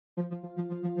You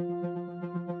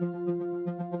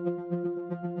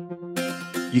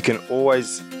can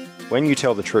always, when you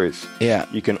tell the truth, Yeah.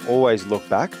 you can always look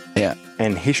back, Yeah.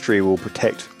 and history will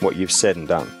protect what you've said and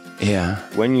done. Yeah.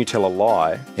 When you tell a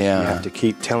lie, Yeah. you have to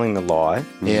keep telling the lie,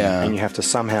 Yeah. and you have to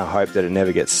somehow hope that it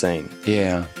never gets seen.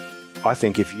 Yeah. I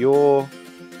think if you're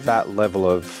that level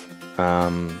of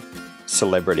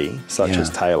celebrity, such as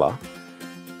Taylor,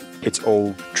 it's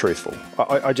all truthful.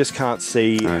 I just can't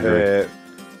see her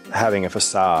having a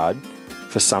facade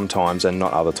for some times and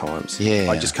not other times.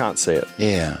 Yeah. I just can't see it.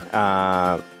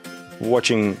 Yeah.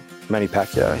 Watching Manny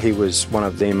Pacquiao, he was one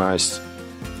of the most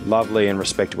lovely and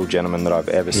respectable gentlemen that I've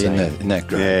ever seen. Isn't that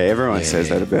great? Yeah, everyone says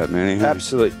that about Manny. Huh?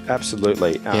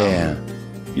 Absolutely. Yeah.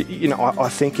 I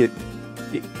think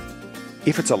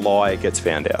if it's a lie, it gets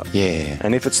found out. Yeah.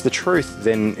 And if it's the truth,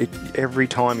 then every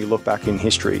time you look back in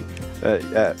history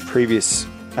at previous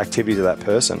activities of that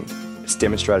person, it's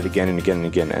demonstrated again and again and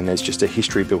again, and there's just a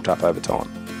history built up over time.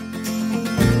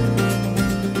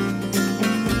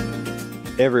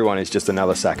 Everyone is just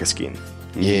another sack of skin.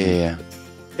 Yeah.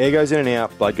 Air goes in and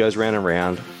out, blood goes round and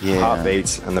round, Yeah. heart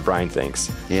beats, and the brain thinks.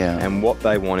 Yeah. And what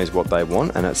they want is what they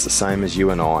want, and it's the same as you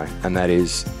and I, and that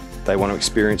is they want to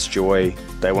experience joy,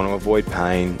 they want to avoid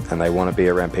pain, and they want to be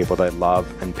around people they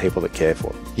love and people that care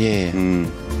for them. Yeah.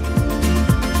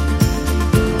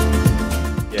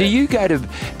 Do you go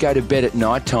to bed at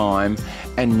night time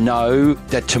and know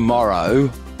that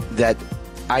tomorrow that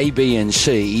A, B, and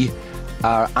C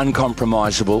are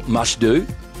uncompromisable, must do?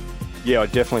 Yeah, I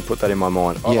definitely put that in my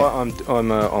mind. Yeah.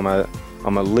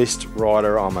 I'm a list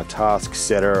writer. I'm a task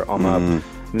setter.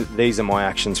 These are my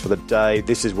actions for the day.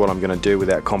 This is what I'm going to do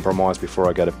without compromise before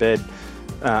I go to bed.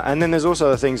 And then there's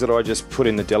also the things that I just put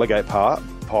in the delegate pile,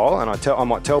 and I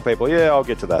might tell people, yeah, I'll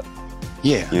get to that.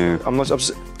 Yeah. Yeah.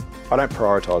 I don't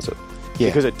prioritise it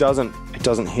because it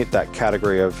doesn't hit that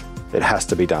category of it has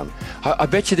to be done. I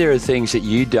bet you there are things that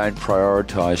you don't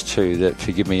prioritise too that,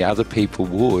 forgive me, other people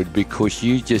would, because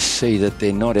you just see that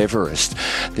they're not Everest.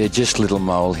 They're just little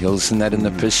molehills, and that in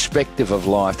the perspective of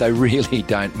life, they really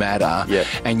don't matter. Yeah.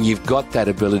 And you've got that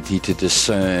ability to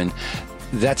discern,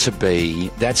 that's a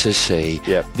B, that's a C,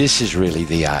 Yeah. this is really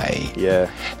the A.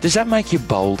 Yeah. Does that make you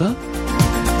bolder?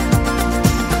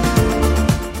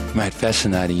 Mate,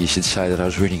 fascinating you should say that. I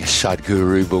was reading a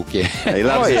Sadhguru book, He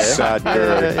loves his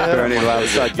Sadhguru. Bernie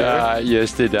loves Sadhguru.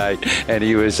 Yesterday, and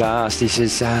he was asked, he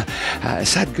says,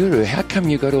 Sadhguru, how come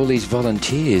you got all these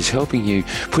volunteers helping you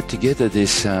put together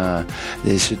this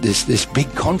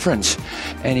big conference?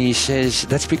 And he says,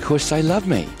 that's because they love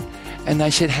me. And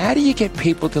they said, how do you get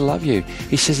people to love you?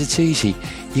 He says, it's easy.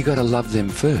 You got to love them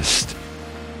first.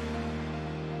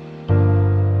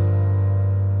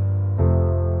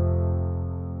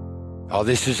 Oh,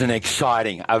 this is I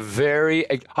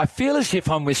feel as if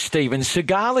I'm with Steven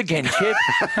Seagal again, Chip.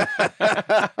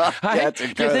 Hey,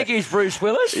 do you think he's Bruce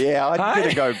Willis? Yeah, I'd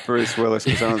better go Bruce Willis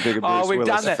because I'm a big Bruce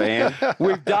Willis fan.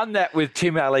 We've done that with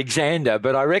Tim Alexander,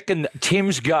 but I reckon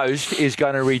Tim's ghost is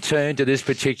going to return to this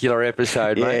particular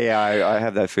episode, mate. Yeah, I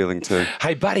have that feeling too.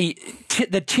 Hey, buddy,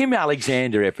 the Tim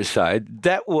Alexander episode,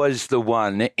 that was the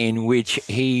one in which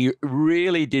he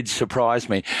really did surprise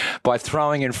me by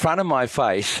throwing in front of my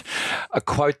face a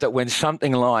quote that went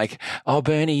something like, oh,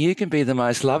 Bernie, you can be the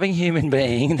most loving human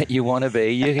being that you want to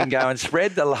be. You can go and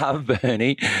spread the love,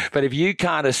 Bernie. But if you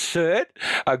can't assert,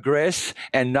 aggress,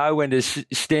 and know when to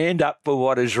stand up for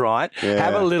what is right,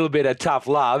 have a little bit of tough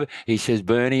love, he says,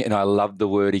 Bernie, and I loved the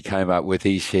word he came up with,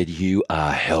 he said, you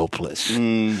are helpless.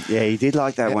 Yeah, he did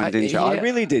like that one, didn't you? Yeah. I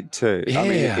really did too. Yeah. I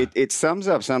mean, it sums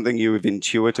up something you have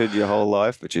intuited your whole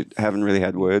life, but you haven't really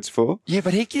had words for. Yeah,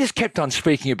 but he just kept on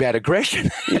speaking about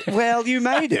aggression. Well, you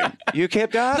made him. You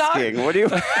kept asking. No. What do you...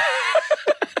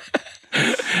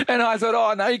 And I thought,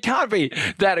 oh, no, you can't be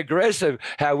that aggressive.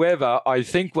 However, I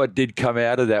think what did come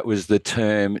out of that was the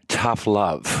term tough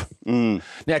love. Now,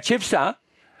 Chipster,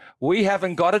 we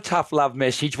haven't got a tough love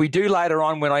message. We do later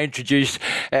on when I introduce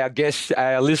our guests,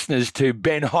 our listeners to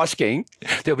Ben Hosking.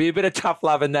 There'll be a bit of tough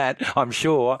love in that, I'm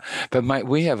sure. But, mate,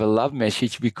 we have a love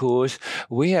message because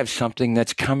we have something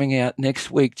that's coming out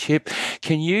next week, Chip.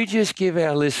 Can you just give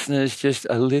our listeners just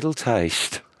a little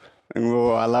taste?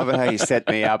 Oh, I love it how you set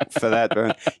me up for that,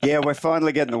 Bern. Yeah, we're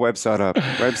finally getting the website up.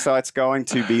 Website's going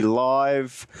to be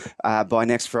live by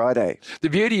next Friday. The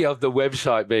beauty of the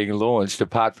website being launched,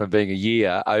 apart from being a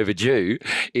year overdue,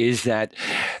 is that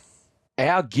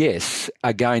our guests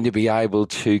are going to be able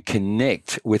to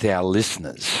connect with our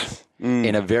listeners.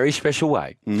 in a very special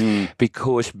way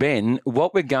because, Ben,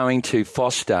 what we're going to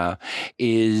foster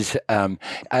is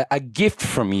a gift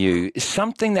from you,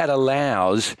 something that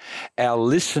allows our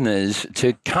listeners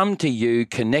to come to you,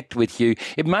 connect with you.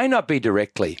 It may not be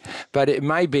directly, but it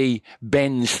may be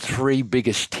Ben's 3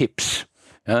 biggest tips.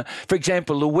 For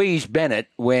example, Louise Bennett,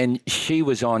 when she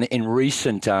was on in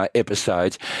recent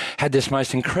episodes, had this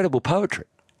most incredible poetry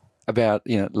about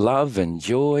love and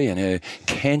joy and her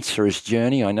cancerous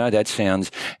journey. I know that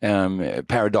sounds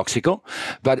paradoxical,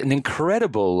 but an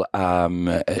incredible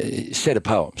set of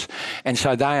poems. And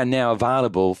so they are now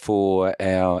available for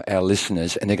our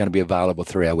listeners, and they're going to be available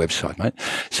through our website, mate.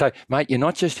 So, mate, you're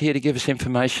not just here to give us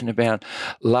information about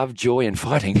love, joy and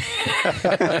fighting.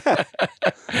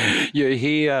 You're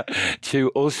here to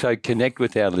also connect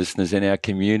with our listeners and our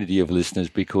community of listeners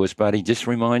because, buddy, just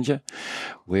remind you,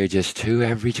 we're just 2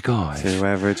 average guys. 2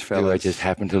 average fellas. Who just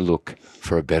happen to look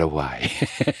for a better way.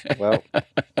 Well,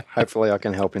 hopefully I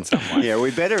can help in some way. Yeah,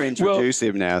 we better introduce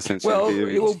him now since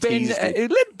Ben,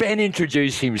 let Ben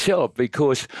introduce himself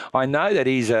because I know that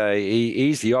he's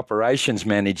the operations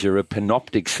manager of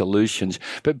Panoptic Solutions.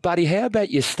 But, buddy, how about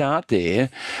you start there?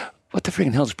 What the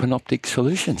friggin' hell's Panoptic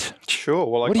Solutions? Sure.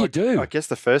 Well, what do you do? I guess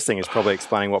the first thing is probably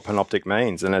explaining what Panoptic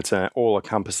means, and it's an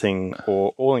all-encompassing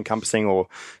or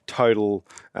total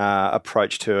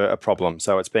approach to a problem.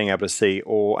 So it's being able to see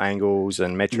all angles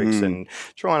and metrics and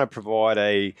trying to provide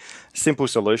a simple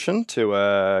solution to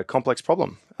a complex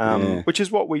problem, which is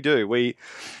what we do.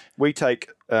 We take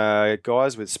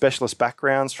guys with specialist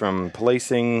backgrounds from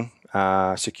policing,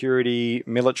 security,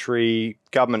 military,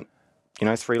 government,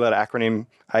 3-letter acronym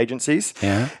agencies.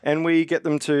 Yeah. And we get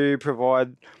them to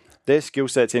provide their skill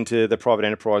sets into the private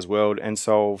enterprise world and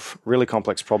solve really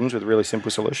complex problems with really simple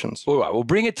solutions. All right, well,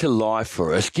 bring it to life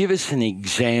for us. Give us an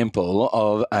example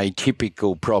of a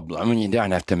typical problem, and you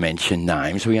don't have to mention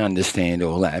names. We understand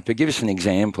all that, but give us an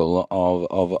example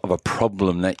of a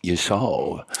problem that you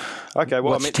solve. Okay,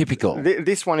 well, what's typical?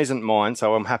 This one isn't mine,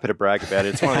 so I'm happy to brag about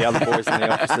it. It's one of the other boys in the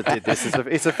office that did this.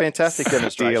 It's a fantastic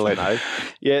demonstration, though.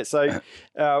 Yeah, so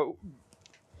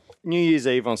New Year's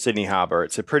Eve on Sydney Harbour,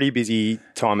 it's a pretty busy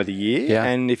time of the year. Yeah.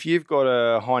 And if you've got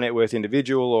a high net worth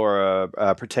individual or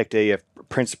a protectee, a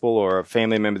principal or a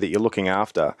family member that you're looking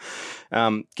after,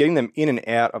 getting them in and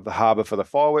out of the harbour for the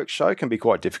fireworks show can be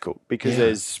quite difficult because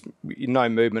there's no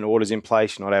movement orders in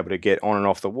place. You're not able to get on and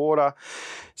off the water.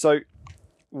 So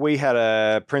we had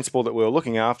a principal that we were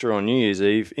looking after on New Year's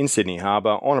Eve in Sydney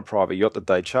Harbour on a private yacht that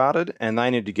they chartered, and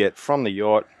they needed to get from the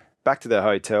yacht back to their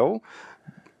hotel,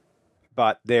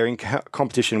 but they're in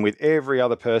competition with every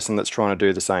other person that's trying to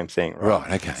do the same thing. Right,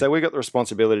 okay. So we got the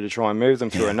responsibility to try and move them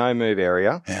through a no-move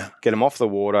area, get them off the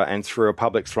water and through a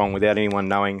public throng without anyone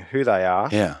knowing who they are,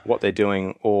 what they're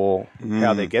doing, or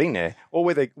how they're getting there, or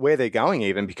where they're going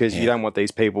even, because you don't want these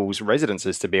people's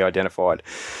residences to be identified.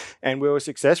 And we were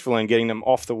successful in getting them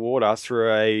off the water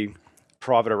through a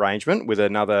private arrangement with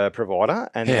another provider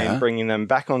and then bringing them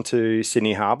back onto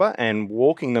Sydney Harbour and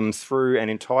walking them through an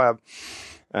entire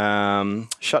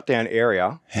shutdown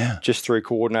area just through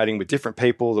coordinating with different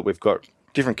people that we've got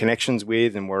different connections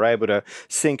with, and we're able to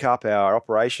sync up our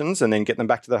operations and then get them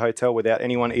back to the hotel without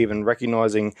anyone even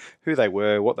recognising who they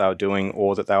were, what they were doing,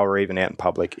 or that they were even out in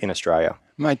public in Australia.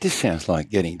 Mate, this sounds like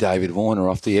getting David Warner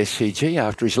off the SCG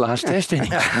after his last test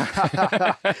innings.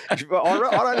 I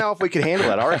don't know if we could handle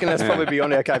that. I reckon that's probably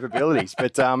beyond our capabilities.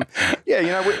 But,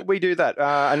 we do that.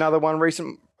 Another one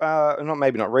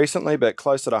not recently, but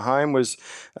closer to home was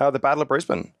the Battle of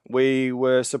Brisbane. We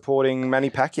were supporting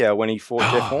Manny Pacquiao when he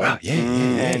fought Jeff Horn. Wow.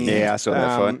 Yeah, I saw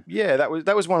that fight. Yeah, that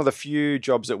was one of the few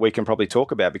jobs that we can probably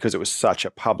talk about because it was such a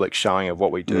public showing of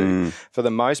what we do. For the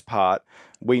most part,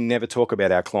 we never talk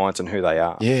about our clients and who they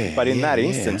are. Yeah, but in that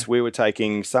instance, we were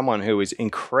taking someone who is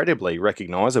incredibly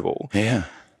recognisable. Yeah.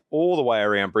 All the way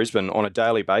around Brisbane on a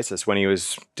daily basis when he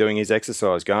was doing his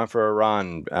exercise, going for a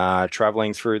run,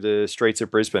 travelling through the streets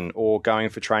of Brisbane or going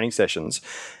for training sessions.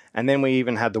 And then we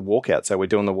even had the walkout. So we're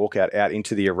doing the walkout out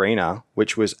into the arena,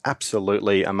 which was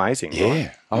absolutely amazing. Yeah,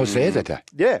 right? I was there that day.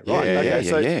 Yeah,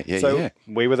 right. So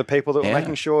we were the people that were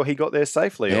making sure he got there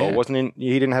safely or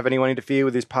he didn't have anyone interfere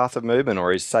with his path of movement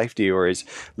or his safety or his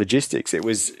logistics. It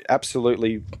was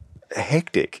absolutely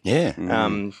hectic. Yeah.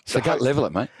 So gut level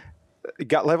it, mate.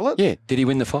 Gut level it? Yeah. Did he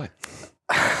win the fight?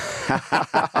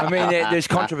 I mean, there's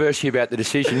controversy about the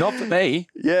decision. Not for me.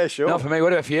 Yeah, sure. Not for me.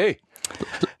 What about for you?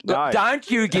 No. Don't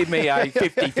you give me a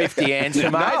 50-50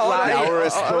 answer, mate. we're a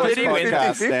sports Get him in.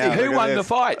 podcast now. Who Look at won the this.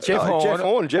 fight? Jeff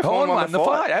Horn. Jeff Horn won the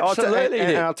fight. Absolutely.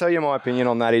 And I'll tell you my opinion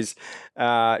on that is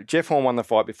Jeff Horn won the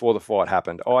fight before the fight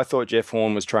happened. I thought Jeff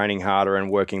Horn was training harder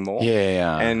and working more.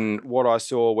 Yeah. And what I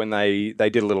saw when they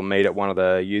did a little meet at one of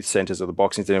the youth centres of the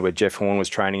boxing centre where Jeff Horn was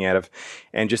training out of,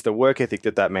 and just the work ethic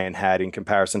that man had in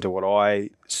comparison to what I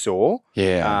saw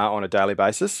on a daily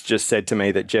basis just said to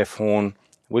me that Jeff Horn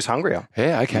was hungrier.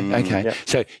 Yeah, okay. Yeah.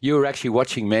 So you were actually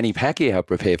watching Manny Pacquiao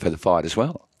prepare for the fight as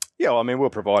well? Yeah, I mean, we're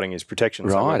providing his protection.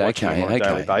 So Right, we're watching him on a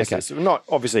daily basis. Not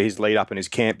obviously his lead up in his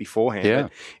camp beforehand,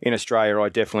 but in Australia, I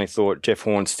definitely thought Jeff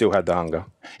Horn still had the hunger.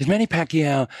 Is Manny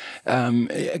Pacquiao,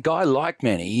 a guy like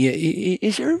Manny,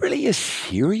 is there really a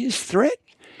serious threat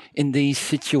in these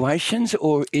situations,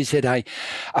 or is it a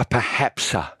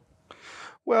perhaps-a?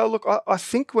 Well, look, I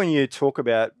think when you talk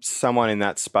about someone in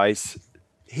that space,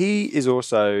 he is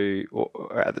also,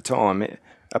 at the time,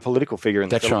 a political figure in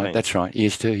the Philippines. That's right. He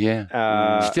is too,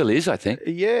 yeah. Still is, I think.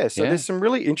 Yeah, so there's some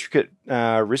really intricate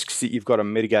risks that you've got to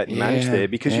mitigate and manage there,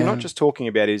 because you're not just talking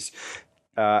about his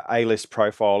A-list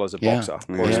profile as a boxer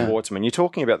or a sportsman. You're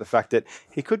talking about the fact that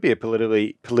he could be a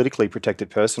politically protected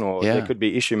person, or there could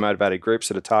be issue-motivated groups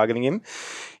that are targeting him.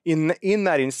 In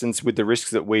that instance, with the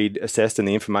risks that we'd assessed and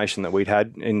the information that we'd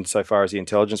had insofar as the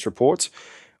intelligence reports,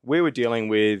 we were dealing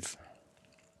with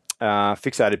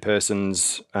fixated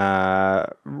persons,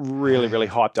 really, really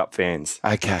hyped up fans.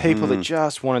 Okay. People that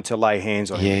just wanted to lay hands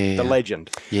on him. The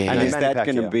legend. Yeah. And is that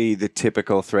going to be the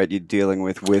typical threat you're dealing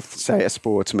with, say, a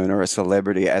sportsman or a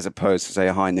celebrity, as opposed to, say,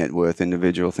 a high net worth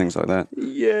individual, things like that?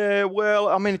 Yeah, well,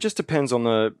 I mean, it just depends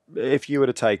on if you were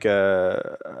to take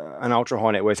an ultra high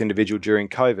net worth individual during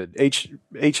COVID,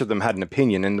 each of them had an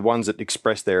opinion, and the ones that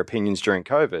expressed their opinions during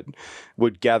COVID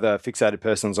would gather fixated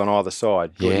persons on either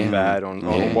side, good and bad, on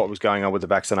what was going on with the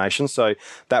vaccination. So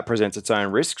that presents its own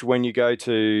risks. When you go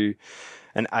to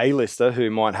an A-lister who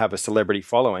might have a celebrity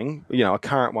following, a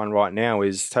current one right now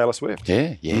is Taylor Swift.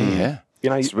 Yeah.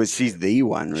 She's the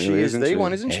one, really. She is the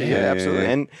one, isn't she? Yeah,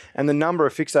 absolutely. And the number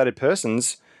of fixated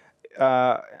persons,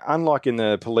 unlike in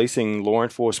the policing law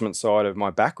enforcement side of my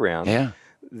background,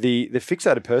 the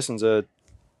fixated persons are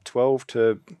 12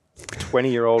 to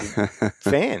 20-year-old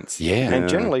fans, and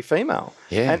generally female,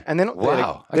 and they're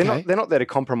not they're not there to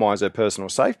compromise their personal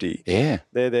safety.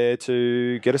 They're there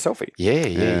to get a selfie.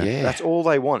 That's all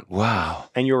they want. Wow.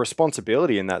 And your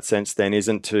responsibility in that sense then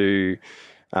isn't to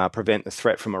prevent the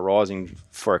threat from arising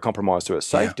for a compromise to her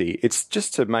safety. It's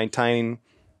just to maintain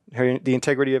the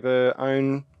integrity of her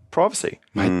own privacy.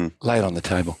 Mate, lay it on the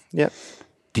table. Yep.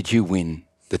 Did you win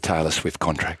the Taylor Swift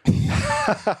contract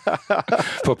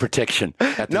for protection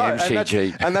at the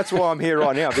MCG? And that's why I'm here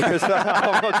right now, because I'm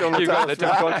not on the Taylor Swift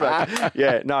contract.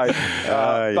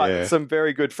 But some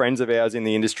very good friends of ours in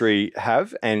the industry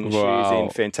have, and she's in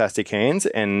fantastic hands,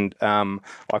 and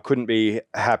I couldn't be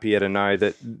happier to know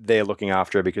that they're looking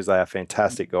after her, because they are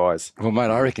fantastic guys. Well,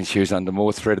 mate, I reckon she was under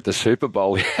more threat at the Super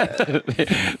Bowl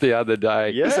the other day.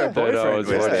 Yes, her boyfriend was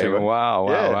there. Wow.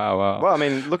 Well, I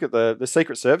mean, look at the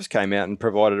Secret Service came out and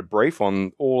provided a brief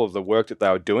on all of the work that they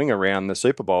were doing around the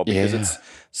Super Bowl, because it's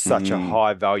such a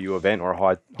high value event, or a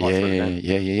high threat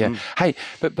event. Hey,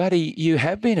 but buddy, you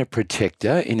have been a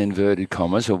protector, in inverted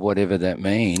commas, or whatever that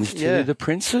means, to the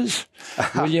princes,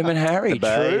 William and Harry.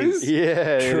 True?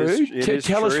 Yeah. True.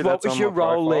 Tell us, what was your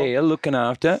role there, looking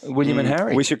after William and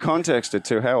Harry? We should context it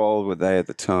to how old were they at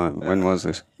the time? When was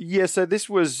this? Yeah, so this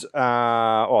was,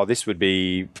 this would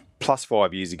be plus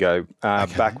 5 years ago,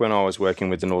 back when I was working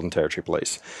with the Northern Territory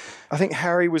Police. I think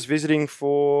Harry was visiting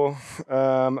for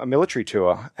a military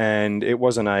tour, and it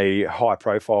wasn't a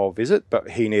high-profile visit, but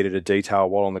he needed a detail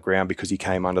while on the ground because he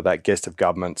came under that guest of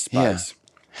government space.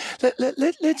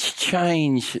 Let's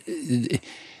change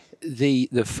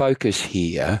the focus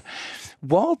here.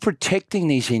 While protecting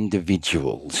these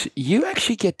individuals, you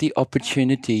actually get the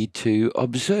opportunity to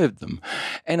observe them.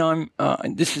 And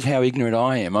this is how ignorant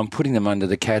I am. I'm putting them under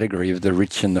the category of the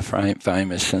rich and the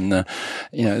famous, and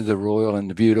the royal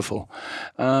and the beautiful.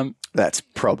 That's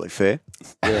probably fair.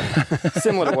 Yeah.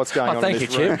 Similar to what's going on in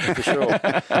this room, for sure.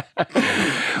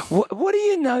 What do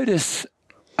you notice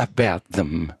about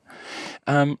them?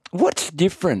 What's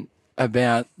different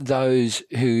about those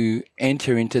who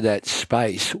enter into that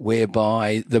space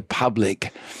whereby the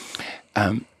public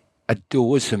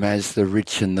adores them as the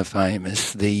rich and the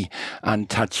famous, the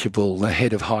untouchable, the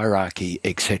head of hierarchy,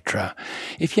 etc.?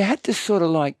 If you had to sort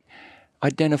of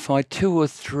identify 2 or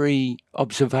 3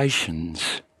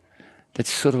 observations that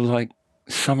sort of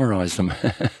summarise them,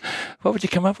 what would you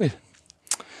come up with?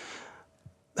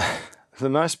 The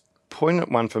most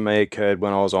poignant one for me occurred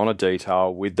when I was on a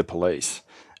detail with the police.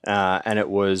 and it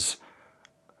was,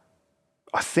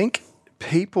 I think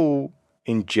people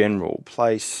in general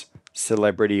place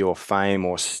celebrity or fame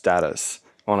or status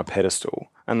on a pedestal,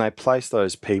 and they place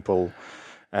those people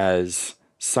as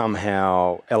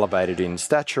somehow elevated in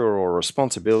stature or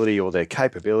responsibility or their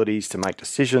capabilities to make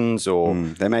decisions or...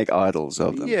 They make idols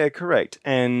of them. Yeah, correct.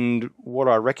 And what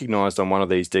I recognised on one of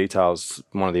these details,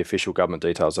 one of the official government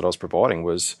details that I was providing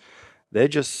was they're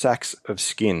just sacks of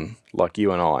skin like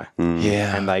you and I.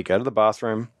 Yeah. And they go to the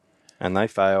bathroom and they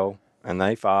fail and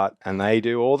they fart and they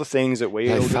do all the things that we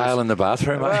They all fail do. in the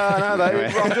bathroom. Well, no,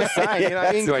 I'm just saying,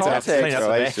 in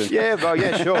context. Yeah, well,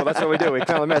 yeah, sure, that's what we do. We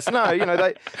clean up the mess. No,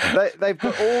 they've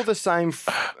got all the same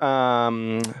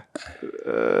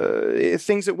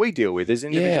things that we deal with as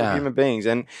individual human beings,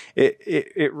 and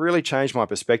it really changed my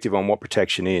perspective on what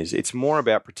protection is. It's more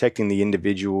about protecting the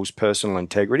individual's personal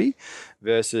integrity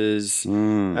versus,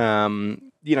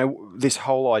 this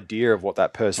whole idea of what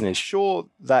that person is. Sure,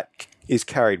 that is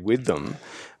carried with them,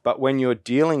 but when you're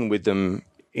dealing with them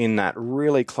in that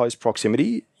really close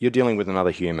proximity, you're dealing with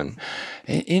another human.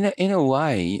 In a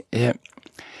way,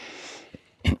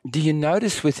 do you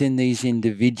notice within these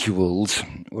individuals,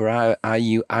 or are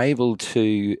you able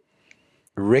to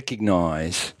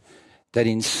recognise that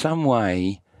in some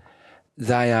way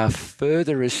they are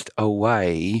furthest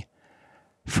away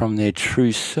from their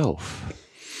true self?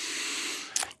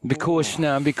 Because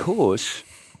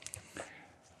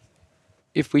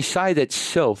if we say that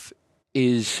self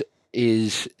is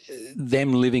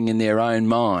them living in their own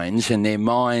minds, and their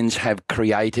minds have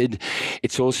created,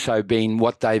 it's also been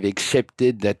what they've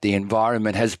accepted that the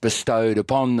environment has bestowed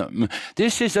upon them.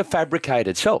 This is a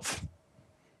fabricated self.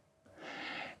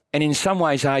 And in some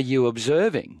ways, are you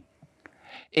observing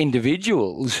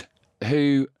individuals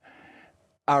who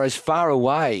are as far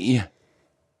away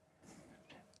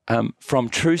from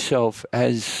true self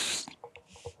as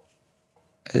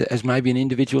maybe an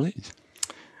individual is?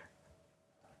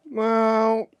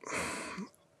 Well,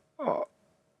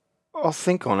 I'll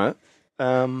think on it.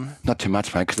 Not too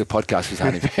much, mate, because the podcast is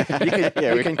only...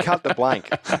 you can cut the blank.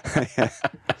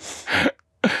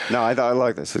 No, I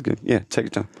like this. It's good. Yeah, take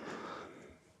your time.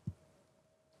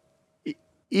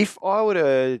 If I were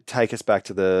to take us back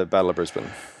to the Battle of Brisbane...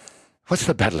 What's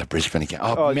the Battle of Brisbane again?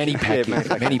 Manny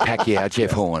Pacquiao,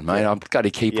 Jeff Horn, mate. I've got to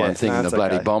keep on thinking the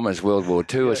bloody Bombers, World War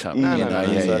II or something.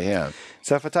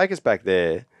 So if I take us back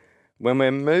there, when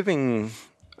we're moving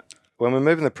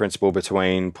the principle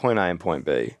between point A and point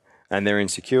B, and they're in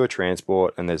secure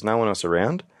transport and there's no one else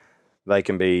around, they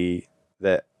can be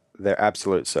their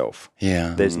absolute self.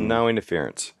 Yeah. There's no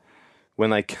interference. When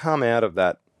they come out of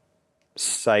that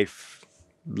safe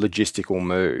logistical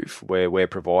move where we're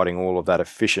providing all of that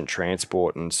efficient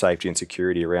transport and safety and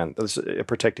security around a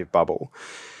protective bubble,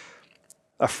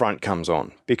 a front comes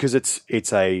on because it's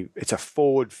a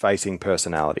forward-facing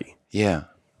personality. Yeah.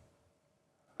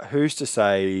 Who's to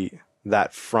say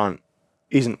that front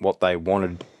isn't what they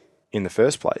wanted in the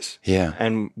first place? Yeah.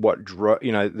 And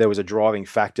there was a driving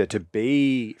factor to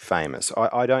be famous.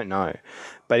 I don't know.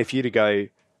 But if you to go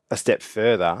a step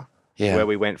further, where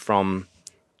we went from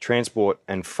transport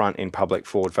and front in public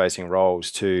forward-facing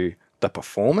roles to the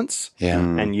performance,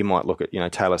 and you might look at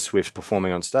Taylor Swift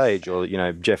performing on stage, or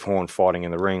Jeff Horn fighting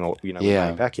in the ring, or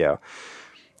Manny Pacquiao.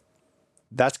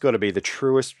 That's got to be the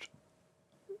truest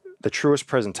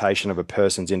presentation of a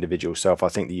person's individual self, I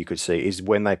think, that you could see, is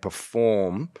when they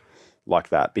perform like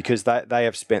that, because they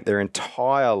have spent their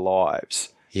entire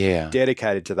lives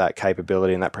dedicated to that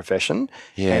capability and that profession.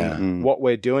 And what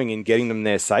we're doing in getting them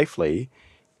there safely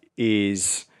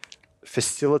is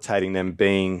facilitating them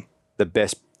being the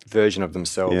best version of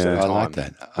themselves at the time. I like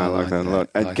that. I like that a lot.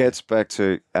 It gets back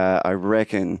to, I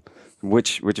reckon,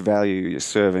 which value you're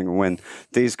serving when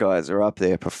these guys are up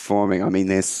there performing. I mean,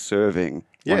 they're serving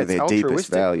one of their deepest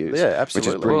values, which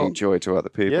is bringing joy to other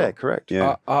people. Yeah, correct.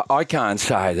 Yeah. I can't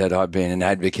say that I've been an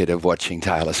advocate of watching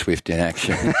Taylor Swift in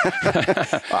action.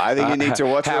 I think you need to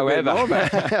watch her a bit more, man.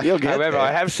 You'll get there.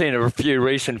 I have seen a few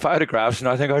recent photographs, and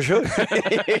I think I should.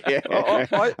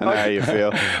 I know how you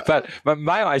feel. But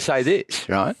may I say this,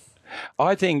 right?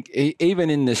 I think even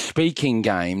in the speaking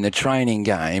game, the training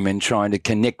game, and trying to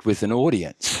connect with an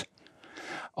audience,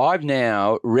 I've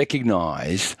now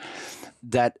recognised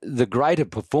that the greater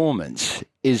performance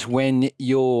is when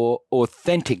your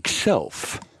authentic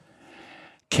self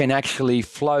can actually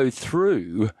flow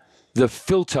through the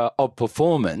filter of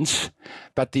performance,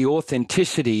 but the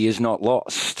authenticity is not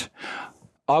lost.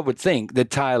 I would think that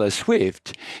Taylor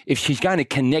Swift, if she's going to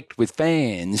connect with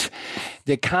fans,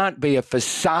 there can't be a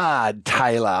facade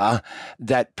Taylor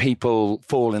that people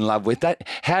fall in love with. That,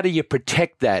 how do you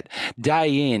protect that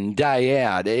day in, day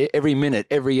out, every minute,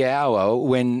 every hour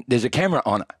when there's a camera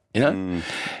on it, you know?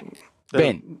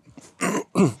 Ben.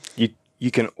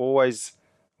 You can always,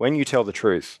 when you tell the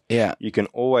truth, you can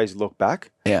always look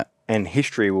back and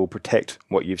history will protect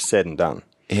what you've said and done.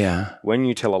 Yeah. When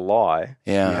you tell a lie,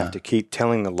 you have to keep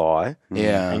telling the lie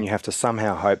and you have to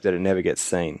somehow hope that it never gets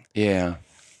seen. Yeah.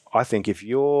 I think if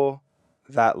you're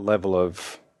that level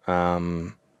of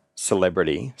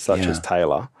celebrity, such as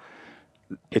Taylor,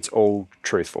 it's all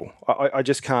truthful. I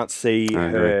just can't see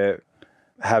her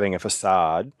having a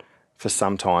facade for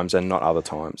some times and not other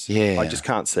times. Yeah. I just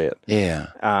can't see it.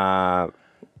 Yeah.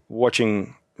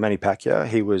 Watching Manny Pacquiao,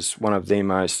 he was one of the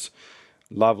most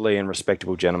lovely and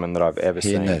respectable gentlemen that I've ever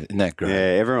seen. Isn't that great?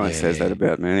 Yeah, everyone says that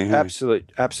about Manny. Hey?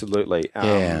 Absolutely.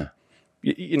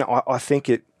 You know, I think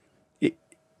if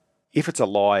it's a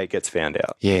lie, it gets found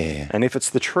out. Yeah. And if it's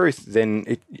the truth,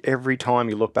 then every time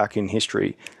you look back in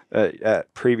history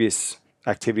at previous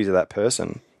activities of that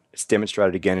person, it's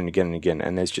demonstrated again and again and again,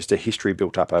 and there's just a history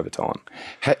built up over time.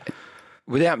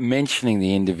 Without mentioning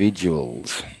the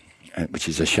individuals, which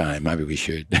is a shame, maybe we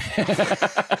should.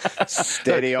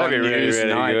 Steady on, really, News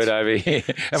really Night. Good over here.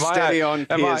 Steady on,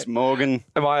 Piers Morgan.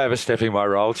 Am I overstepping my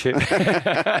role, Chip?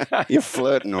 You're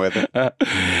flirting with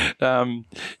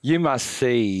it. You must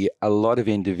see a lot of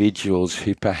individuals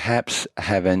who perhaps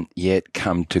haven't yet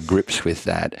come to grips with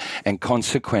that, and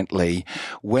consequently,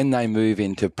 when they move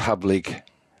into public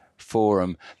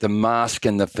forum, the mask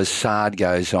and the facade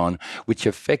goes on, which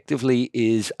effectively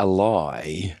is a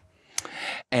lie.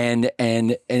 And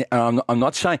I'm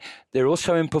not saying they're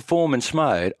also in performance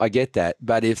mode. I get that,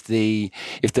 but if the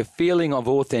feeling of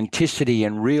authenticity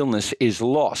and realness is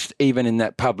lost, even in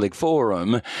that public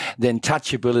forum, then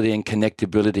touchability and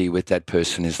connectability with that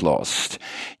person is lost.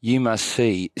 You must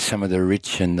see some of the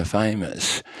rich and the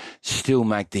famous still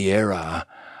make the error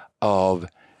of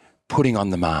putting on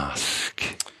the mask,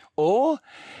 or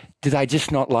do they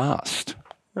just not last?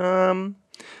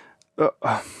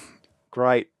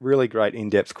 Great, really great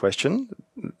in-depth question.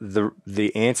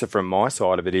 The answer from my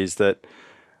side of it is that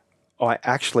I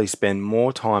actually spend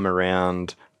more time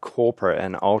around corporate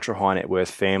and ultra-high net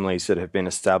worth families that have been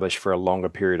established for a longer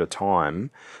period of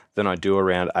time than I do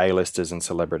around A-listers and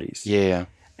celebrities. Yeah.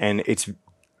 And it's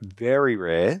very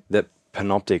rare that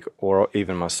Panoptic or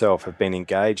even myself have been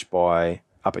engaged by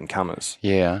up-and-comers.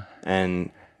 Yeah.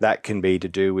 And that can be to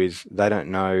do with they don't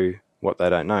know what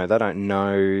they don't know. They don't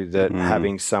know that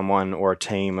having someone or a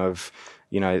team of,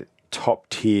 top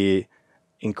tier,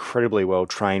 incredibly well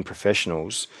trained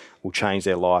professionals will change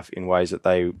their life in ways that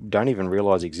they don't even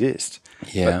realize exist.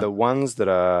 Yeah. But the ones that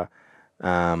are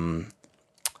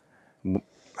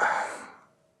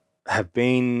have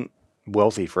been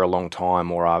wealthy for a long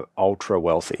time or are ultra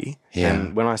wealthy,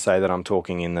 and when I say that, I'm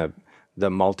talking in the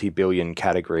multi-billion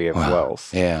category of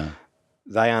wealth. Yeah.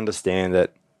 They understand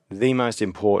that the most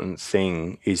important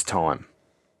thing is time,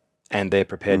 and they're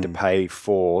prepared to pay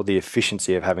for the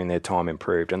efficiency of having their time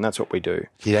improved, and that's what we do.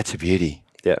 Yeah, that's a beauty.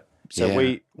 Yeah.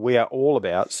 So we are all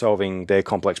about solving their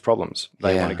complex problems.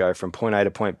 They want to go from point A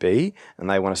to point B, and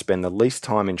they want to spend the least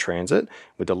time in transit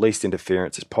with the least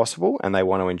interference as possible, and they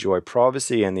want to enjoy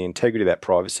privacy and the integrity of that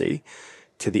privacy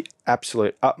to the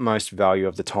absolute utmost value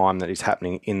of the time that is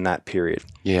happening in that period.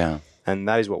 Yeah. And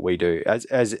that is what we do.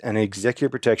 As an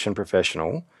executive protection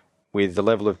professional, with the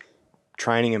level of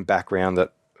training and background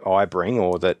that I bring,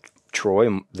 or that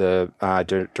Troy, the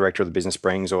director of the business,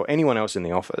 brings, or anyone else in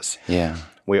the office,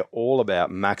 we're all about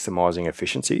maximising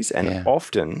efficiencies, and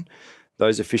often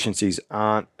those efficiencies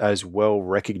aren't as well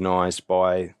recognised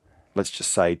by, let's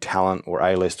just say, talent or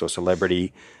A-list or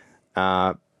celebrity,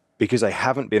 because they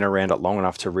haven't been around it long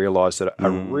enough to realise that a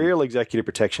real executive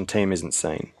protection team isn't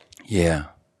seen. Yeah.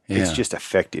 It's just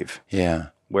effective. Yeah.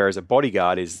 Whereas a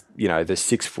bodyguard is, the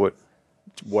 6 foot,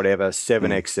 whatever,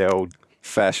 7XL.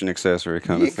 Fashion accessory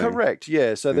kind of thing. Correct,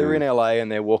 yeah. So they're in LA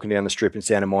and they're walking down the strip in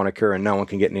Santa Monica and no one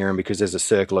can get near them because there's a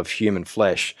circle of human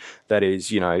flesh that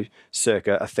is,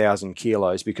 circa 1,000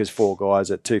 kilos because 4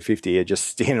 guys at 250 are just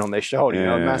standing on their shoulder,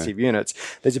 massive units.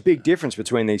 There's a big difference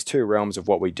between these two realms of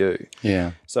what we do.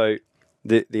 Yeah. So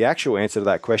the actual answer to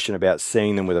that question about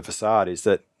seeing them with a facade is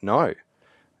that no.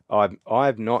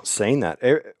 I've not seen that.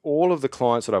 All of the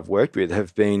clients that I've worked with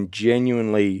have been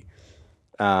genuinely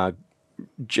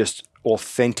just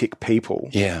authentic people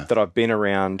that I've been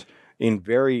around in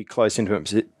very close,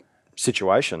 intimate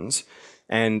situations,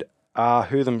 and are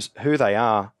who they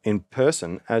are in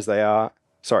person as they are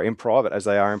in private as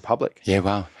they are in public. Yeah,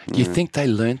 well, do you think they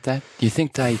learnt that? Do you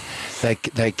think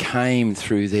they came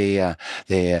through their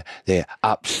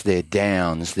ups, their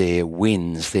downs, their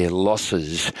wins, their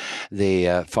losses,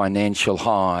 their financial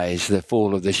highs, the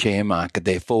fall of the share market,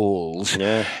 their falls?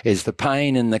 Yeah. Is the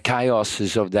pain and the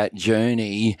chaoses of that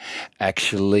journey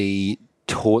actually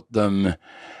taught them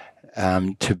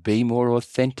to be more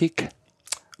authentic?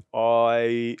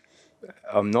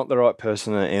 I'm not the right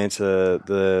person to answer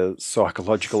the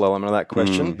psychological element of that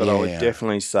question, but I would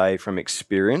definitely say from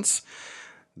experience,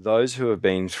 those who have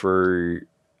been through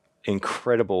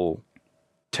incredible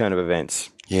turn of events,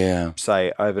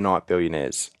 say overnight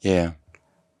billionaires,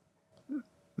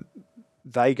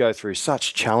 they go through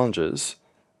such challenges,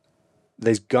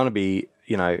 there's going to be,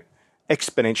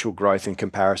 exponential growth in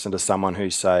comparison to someone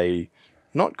who's, say,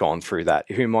 not gone through that,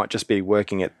 who might just be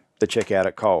working at the checkout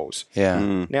at Coles.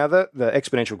 Now, the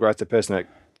exponential growth the person at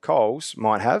Coles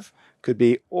might have could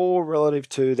be all relative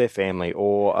to their family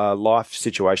or a life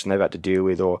situation they've had to deal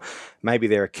with, or maybe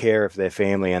they're a carer for their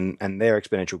family and their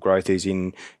exponential growth is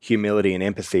in humility and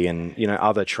empathy and,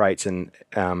 other traits and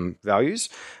values.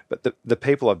 But the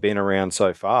people I've been around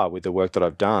so far with the work that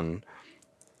I've done,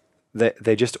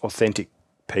 they're just authentic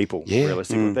people,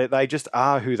 realistically. They just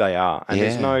are who they are. And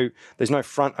there's no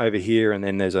front over here and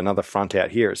then there's another front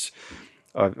out here.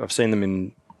 I've seen them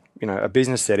in, a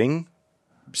business setting,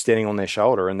 standing on their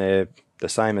shoulder, and they're the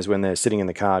same as when they're sitting in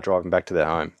the car driving back to their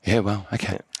home. Yeah, well,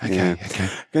 okay.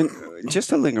 And just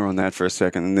to linger on that for a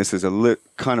second, and this is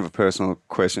kind of a personal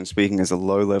question, speaking as a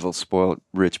low-level spoiled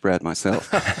rich brat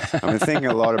myself. I've been thinking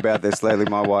a lot about this lately.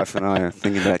 My wife and I are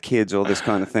thinking about kids, all this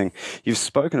kind of thing. You've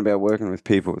spoken about working with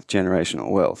people with generational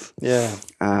wealth. Yeah.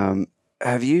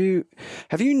 Have you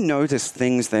noticed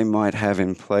things they might have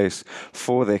in place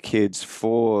for their kids,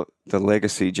 for the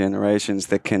legacy generations,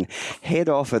 that can head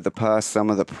off at the pass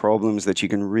some of the problems that you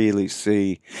can really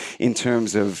see in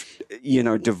terms of,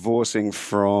 divorcing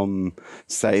from,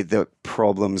 say, the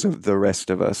problems of the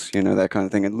rest of us, that kind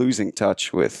of thing, and losing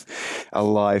touch with a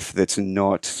life that's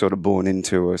not sort of born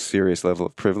into a serious level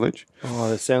of privilege?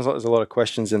 Oh, it sounds like there's a lot of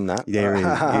questions in that.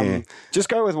 Yeah. Just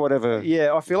go with whatever.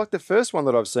 Yeah, I feel like the first one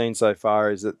that I've seen so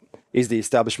far is the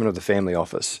establishment of the family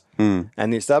office.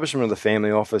 And the establishment of the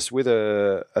family office with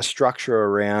a structure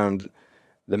around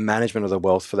the management of the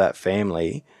wealth for that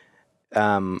family,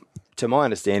 to my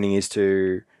understanding, is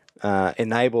to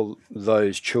enable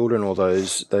those children or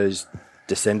those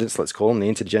descendants, let's call them, the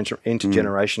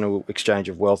intergenerational exchange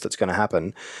of wealth that's going to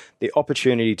happen, the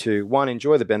opportunity to, one,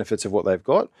 enjoy the benefits of what they've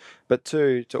got, but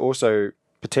two, to also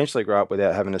potentially grow up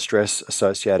without having the stress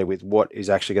associated with what is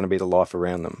actually going to be the life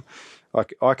around them.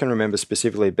 I can remember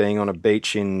specifically being on a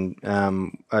beach in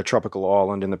a tropical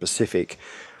island in the Pacific,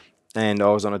 and I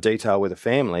was on a detail with a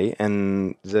family,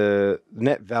 and the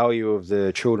net value of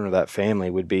the children of that family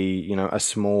would be, a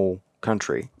small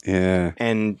country. Yeah.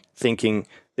 And thinking,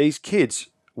 these kids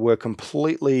were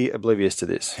completely oblivious to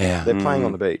this. Yeah. They're playing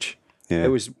on the beach. Yeah. It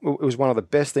was one of the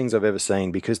best things I've ever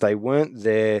seen, because they weren't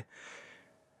there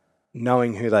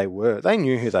knowing who they were. They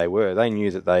knew who they were. They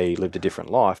knew that they lived a different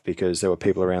life because there were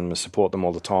people around them to support them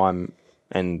all the time.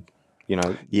 And,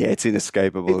 yeah, it's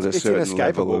inescapable at a certain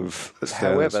level of status.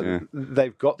 However,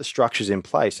 they've got the structures in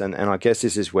place. And I guess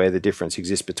this is where the difference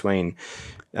exists between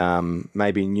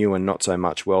maybe new and not so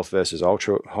much wealth versus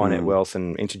ultra high net wealth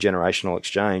and intergenerational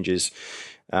exchange is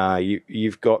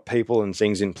you've got people and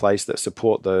things in place that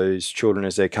support those children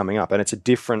as they're coming up. And it's a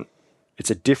different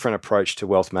approach to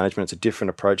wealth management. It's a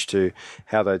different approach to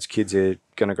how those kids are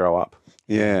going to grow up.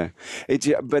 Yeah.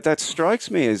 But that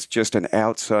strikes me as just an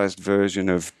outsized version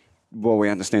of what we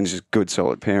understand is just good,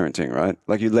 solid parenting, right?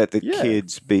 Like, you let the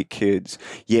kids be kids.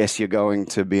 Yes, you're going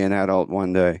to be an adult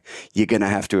one day. You're going to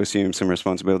have to assume some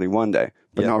responsibility one day,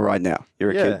 but not right now. You're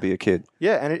a kid, be a kid.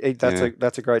 Yeah, and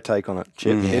that's a great take on it,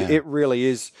 Chip. It really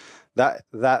is.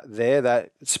 That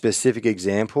specific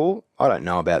example, I don't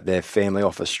know about their family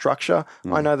office structure.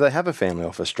 I know they have a family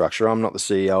office structure. I'm not the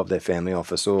CEO of their family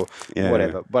office or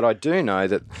whatever. But I do know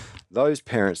that those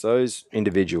parents, those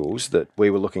individuals that we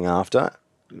were looking after,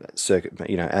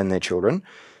 and their children,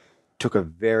 took a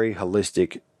very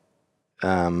holistic,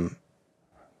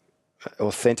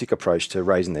 authentic approach to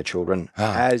raising their children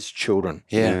as children,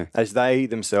 as they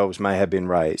themselves may have been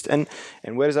raised. And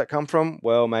where does that come from?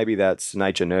 Well, maybe that's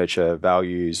nature, nurture,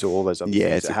 values, all those other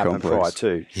things that happen prior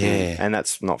to. Yeah. And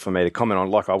that's not for me to comment on.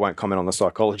 Like, I won't comment on the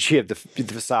psychology of the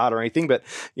facade or anything, but,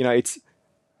 it's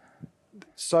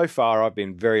so far I've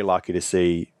been very lucky to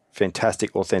see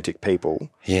fantastic, authentic people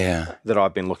that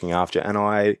I've been looking after. And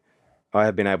I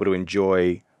have been able to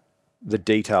enjoy the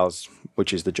details,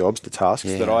 which is the jobs, the tasks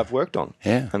that I've worked on,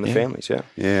 and the families.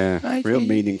 Real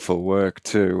meaningful work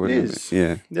too. It is.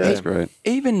 Yeah, that's great.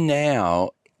 Even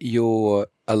now, you're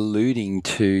alluding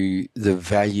to the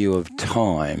value of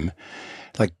time,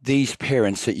 like these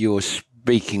parents that you're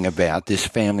speaking about, this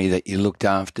family that you looked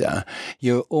after.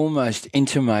 You're almost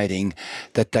intimating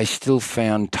that they still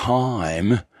found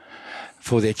time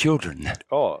for their children.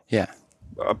 Oh, yeah.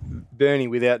 Bernie,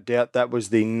 without doubt, that was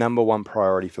the number one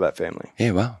priority for that family.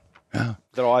 Yeah, wow.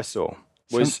 That I saw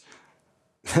was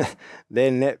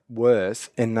their net worth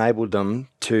enabled them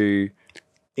to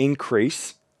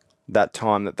increase that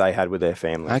time that they had with their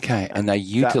family. Okay, and they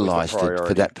utilised it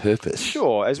for that purpose.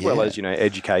 Sure, as well as,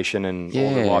 education and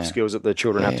all the life skills that the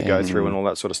children have to go through and all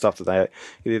that sort of stuff that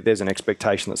there's an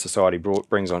expectation that society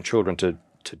brings on children to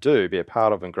do, be a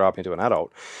part of and grow up into an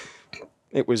adult.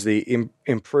 It was the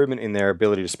improvement in their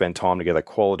ability to spend time together,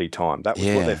 quality time. That was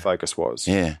what their focus was.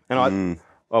 Yeah. And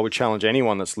I would challenge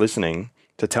anyone that's listening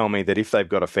to tell me that if they've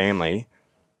got a family,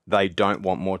 they don't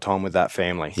want more time with that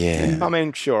family. Yeah. I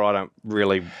mean, sure, I don't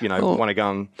really, want to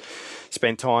go and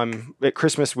spend time at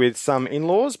Christmas with some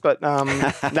in-laws, but no,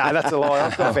 that's a lie.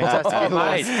 I've got a fantastic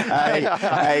in-laws.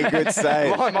 Hey, good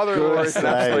save. My mother-in-law is an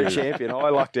absolute champion. I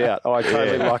lucked out. I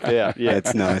totally lucked out. Yeah,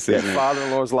 it's nice.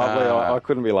 Father-in-law is lovely. I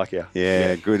couldn't be luckier.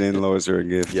 Yeah, good in-laws are a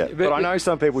gift. Yeah, but I know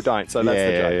some people don't, so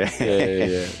that's the joke.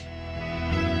 Yeah.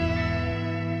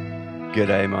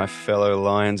 G'day, my fellow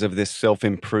lions of this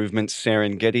self-improvement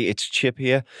Serengeti. It's Chip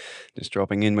here, just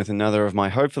dropping in with another of my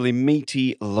hopefully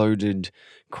meaty, loaded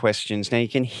questions. Now, you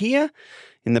can hear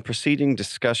in the preceding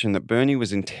discussion that Bernie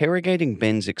was interrogating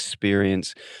Ben's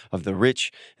experience of the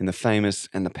rich and the famous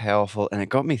and the powerful, and it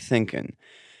got me thinking,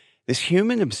 this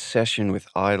human obsession with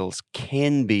idols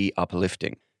can be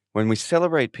uplifting. When we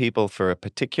celebrate people for a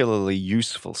particularly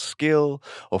useful skill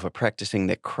or for practicing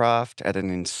their craft at an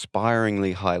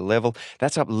inspiringly high level,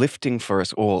 that's uplifting for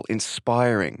us all,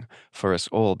 inspiring for us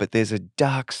all. But there's a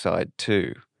dark side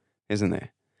too, isn't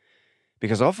there?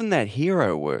 Because often that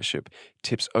hero worship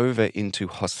tips over into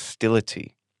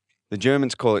hostility. The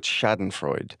Germans call it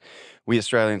Schadenfreude. We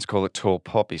Australians call it tall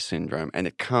poppy syndrome, and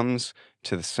it comes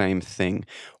to the same thing.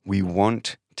 We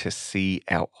want to see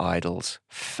our idols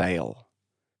fail.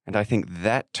 And I think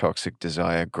that toxic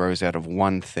desire grows out of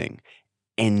one thing,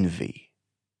 envy.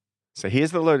 So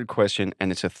here's the loaded question,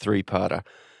 and it's a three-parter.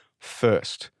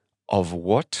 First, of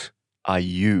what are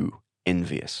you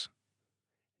envious?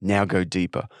 Now go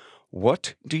deeper.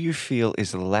 What do you feel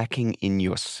is lacking in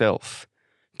yourself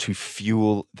to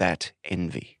fuel that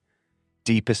envy?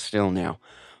 Deeper still now,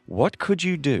 what could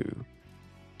you do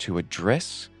to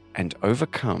address and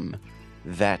overcome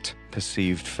that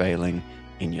perceived failing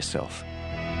in yourself?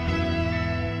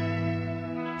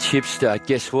 Chipster,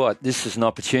 guess what? This is an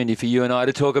opportunity for you and I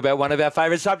to talk about one of our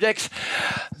favourite subjects,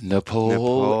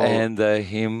 Nepal and the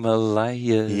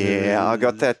Himalayas. Yeah, I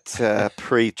got that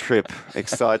pre-trip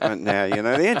excitement now.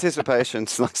 The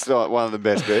anticipation's one of the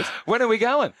best bits. When are we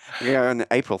going? We're going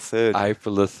April 3rd.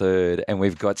 April the 3rd. And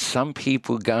we've got some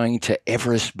people going to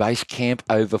Everest Base Camp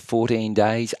over 14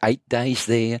 days, 8 days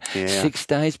there, 6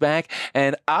 days back,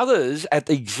 and others at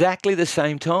exactly the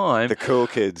same time. The cool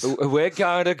kids. We're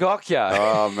going to Gokyo.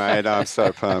 Oh, mate, I'm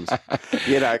so pumped.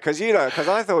 Because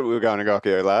I thought we were going to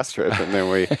Gokyo last trip, and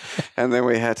then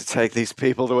we had to take these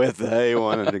people to where they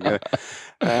wanted to go.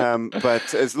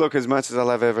 But as much as I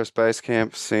love Everest Base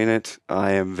Camp, seen it,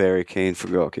 I am very keen for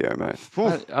Gokyo,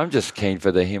 mate. I'm just keen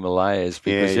for the Himalayas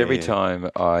because every time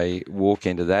I walk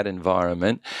into that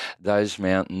environment, those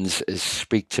mountains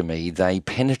speak to me. They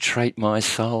penetrate my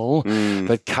soul,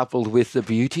 but coupled with the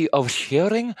beauty of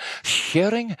sharing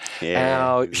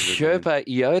our Sherpa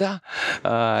Yoda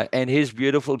and his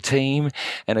beautiful team.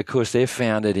 And, of course, they're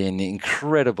founded in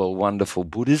incredible, wonderful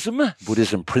Buddhism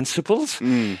principles,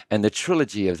 and the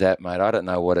trilogy of that, mate, I don't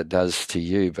know what it does to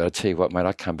you, but I tell you what, mate,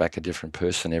 I come back a different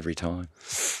person every time.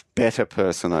 Better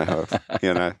person, I hope. What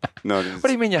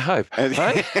do you mean you hope?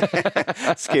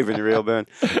 It's keeping it real, Burn.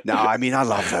 No, I mean, I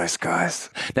love those guys.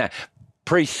 Now,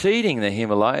 preceding the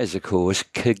Himalayas, of course,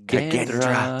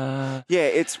 Kagendra. Yeah,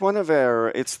 it's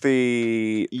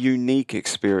the unique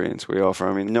experience we offer.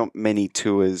 I mean, not many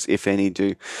tours, if any,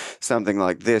 do something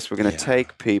like this. We're going to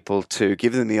take people to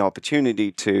give them the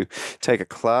opportunity to take a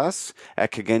class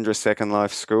at Kagendra Second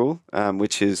Life School,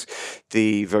 which is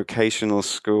the vocational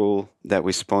school that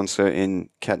we sponsor in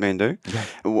Kathmandu. Yeah.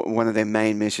 One of their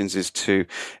main missions is to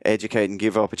educate and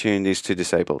give opportunities to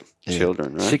disabled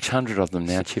children. Right? 600 of them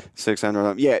now, Chip. 600 of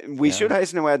them. Yeah, we should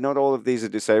hasten to add not all of these are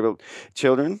disabled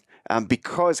children.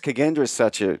 because Kagendra is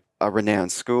such a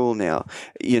renowned school now,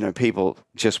 people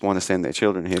just want to send their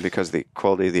children here because of the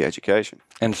quality of the education.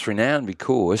 And it's renowned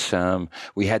because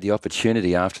we had the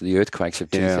opportunity after the earthquakes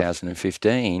of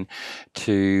 2015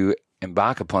 to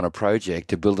embark upon a project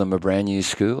to build them a brand new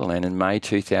school. And in May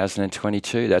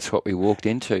 2022, that's what we walked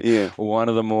into. Yeah. One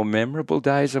of the more memorable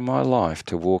days of my life,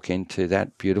 to walk into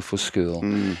that beautiful school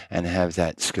and have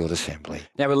that school assembly.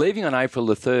 Now, we're leaving on April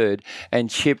the 3rd.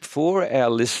 And Chip, for our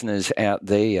listeners out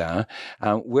there,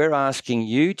 we're asking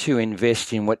you to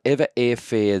invest in whatever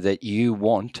airfare that you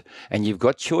want. And you've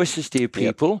got choices, dear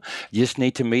people. You just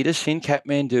need to meet us in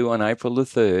Kathmandu on April the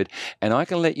 3rd. And I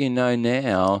can let you know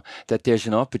now that there's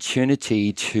an opportunity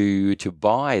to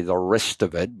buy the rest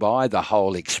of it, buy the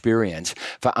whole experience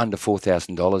for under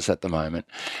 $4,000 at the moment.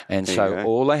 And so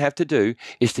all they have to do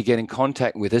is to get in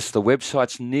contact with us. The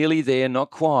website's nearly there, not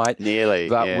quite. Nearly,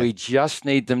 but we just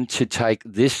need them to take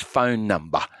this phone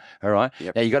number. All right?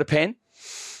 Yep. Now, you got a pen?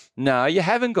 No, you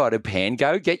haven't got a pen.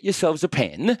 Go get yourselves a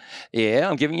pen. Yeah,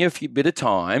 I'm giving you a bit of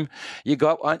time. You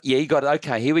got one? Yeah, you got it.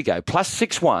 Okay, here we go.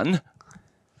 +61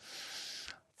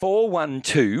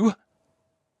 412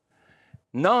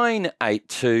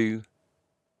 982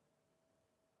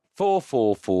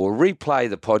 444. Replay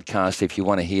the podcast if you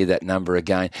want to hear that number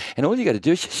again. And all you got to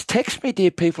do is just text me,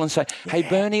 dear people, and say, hey,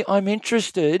 Bernie, I'm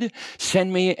interested.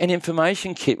 Send me an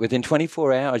information kit. Within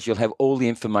 24 hours, you'll have all the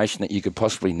information that you could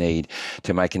possibly need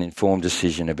to make an informed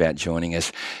decision about joining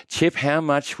us. Chip, how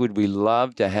much would we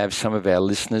love to have some of our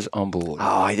listeners on board?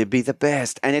 Oh, it'd be the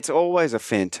best. And it's always a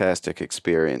fantastic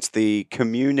experience. The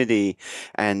community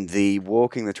and the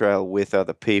walking the trail with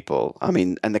other people. I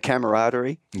mean, and the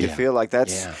camaraderie. You feel like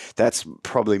that's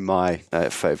probably my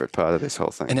favourite part of this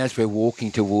whole thing. And as we're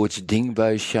walking towards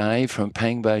Dingbo Shay from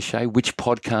Pangbo Shay, which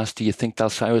podcast do you think they'll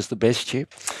say was the best,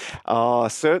 Chip? Oh,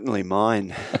 certainly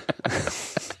mine.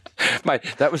 Mate,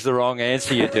 that was the wrong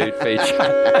answer, you dude, Peach.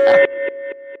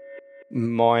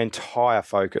 My entire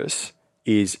focus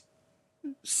is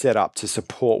set up to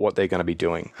support what they're going to be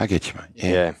doing. I get you, mate.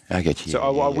 Yeah. I get you. So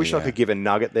I wish I could give a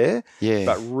nugget there,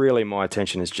 but really my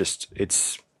attention is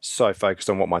it's so focused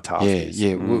on what my task is.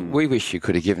 Yeah, we wish you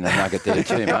could have given a nugget there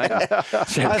too, mate. I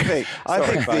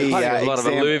think a lot of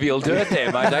alluvial dirt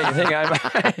there, mate, don't you think,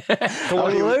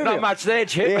 mate? Not much there,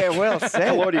 Chip. Yeah, well said.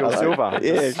 Colloidal silver.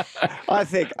 Yeah, I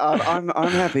think I'm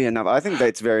happy enough. I think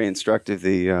that's very instructive.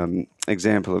 The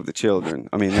example of the children.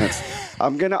 I mean,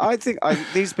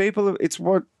 these people. It's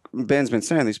what Ben's been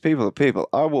saying, these people are people.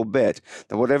 I will bet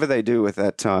that whatever they do with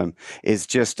that time is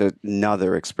just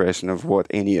another expression of what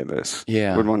any of us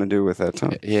would want to do with that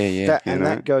time.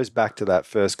 That goes back to that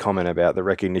first comment about the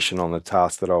recognition on the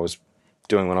task that I was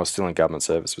doing when I was still in government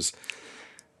service. Was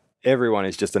everyone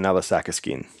is just another sack of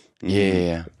skin.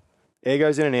 Yeah. Air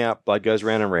goes in and out, blood goes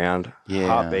round and round,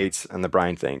 heart beats, and the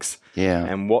brain thinks. Yeah.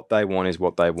 And what they want is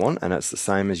what they want, and it's the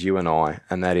same as you and I,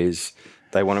 and that is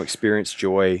they want to experience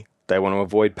joy, they want to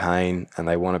avoid pain, and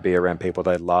they want to be around people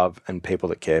they love and people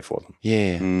that care for them.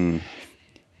 Yeah.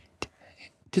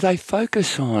 Do they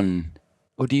focus on,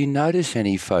 or do you notice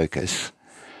any focus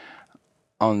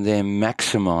on them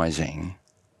maximising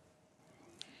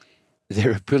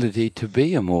their ability to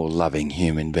be a more loving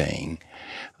human being?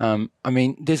 I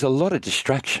mean, there's a lot of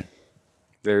distraction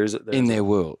there's in their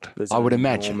world, I would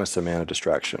imagine. An enormous amount of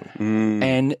distraction.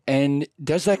 And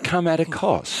does that come at a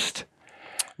cost?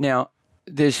 Now,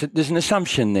 there's an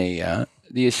assumption there.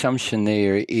 The assumption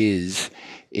there is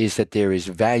that there is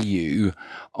value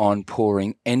on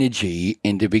pouring energy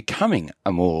into becoming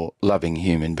a more loving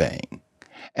human being,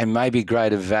 and maybe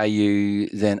greater value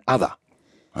than other.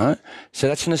 Right? So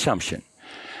that's an assumption.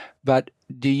 But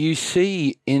do you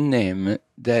see in them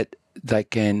that are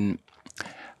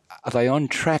they on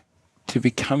track to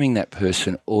becoming that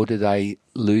person, or do they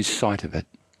lose sight of it?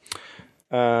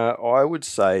 I would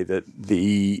say that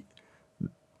the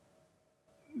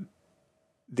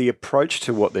approach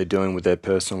to what they're doing with their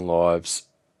personal lives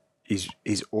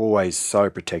is always so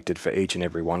protected for each and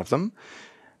every one of them.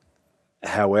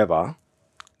 However,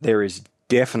 there is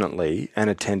definitely an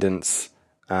attendance,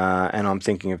 and I'm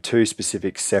thinking of two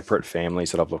specific separate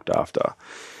families that I've looked after.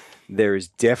 There is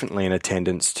definitely an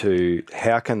attendance to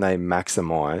how can they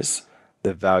maximise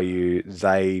the value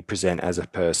they present as a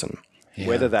person. Yeah.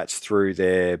 Whether that's through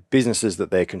their businesses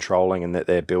that they're controlling and that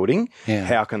they're building,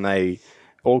 how can they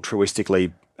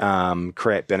altruistically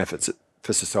create benefits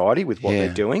for society with what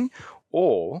they're doing,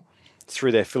 or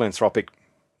through their philanthropic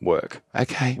work,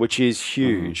 which is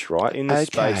huge, right? In this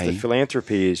space, the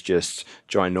philanthropy is just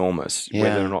ginormous,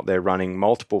 whether or not they're running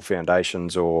multiple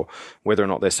foundations or whether or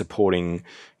not they're supporting,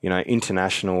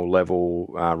 international level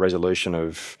resolution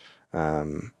of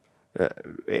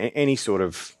any sort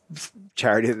of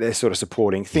charity that they're sort of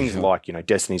supporting, things like,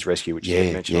 Destiny's Rescue, which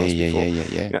you mentioned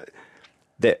before.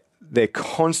 They're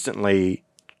constantly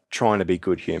trying to be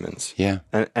good humans. Yeah.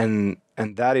 And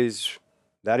that is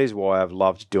why I've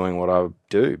loved doing what I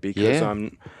do, because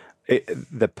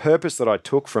the purpose that I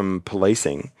took from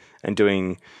policing and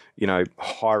doing,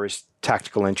 high risk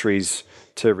tactical entries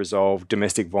to resolve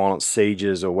domestic violence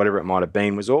sieges or whatever it might have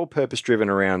been was all purpose driven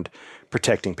around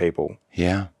protecting people.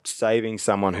 Yeah. Saving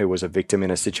someone who was a victim in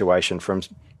a situation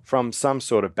from some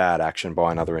sort of bad action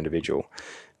by another individual.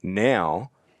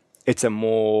 Now it's a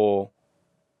more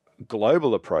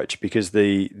global approach, because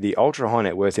the ultra high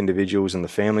net worth individuals and the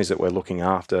families that we're looking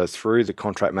after through the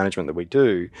contract management that we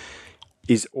do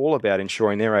is all about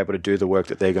ensuring they're able to do the work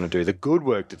that they're going to do, the good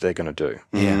work that they're going to do.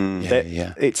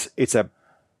 It's a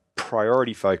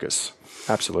priority focus.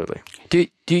 Absolutely. Do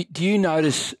you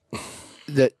notice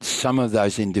that some of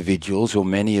those individuals, or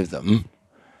many of them,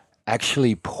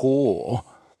 actually pour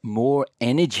more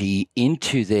energy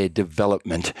into their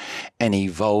development and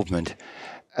evolvement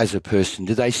as a person?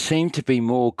 Do they seem to be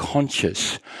more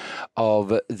conscious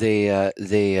of their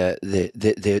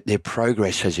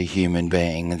progress as a human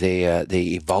being, their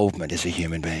evolvement as a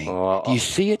human being? Do you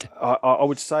see it? I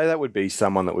would say that would be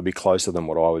someone that would be closer than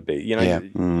what I would be.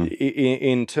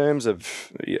 In terms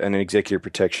of an executive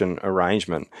protection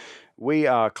arrangement, we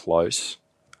are close.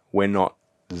 We're not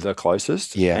the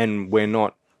closest, and we're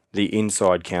not the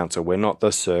inside counsel. We're not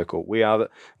the circle. We're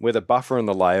the buffer and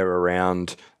the layer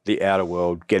around the outer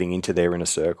world getting into their inner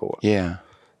circle. Yeah.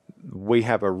 We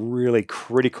have a really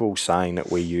critical saying that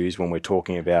we use when we're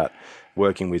talking about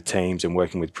working with teams and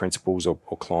working with principals or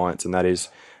clients, and that is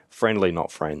friendly,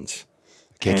 not friends.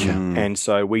 And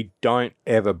so we don't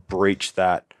ever breach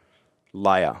that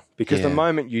layer, because the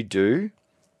moment you do,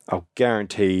 I'll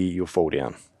guarantee you'll fall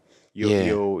down.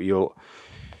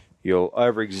 You'll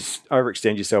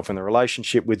overextend yourself in the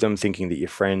relationship with them, thinking that you're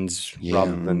friends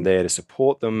rather than there to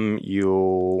support them.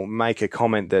 You'll make a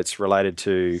comment that's related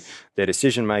to their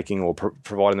decision making or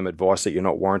providing them advice that you're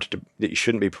not warranted that you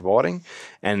shouldn't be providing,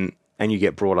 and you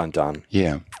get brought undone.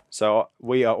 Yeah. So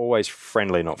we are always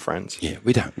friendly, not friends. Yeah,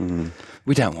 we don't.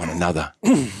 We don't want another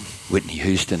Whitney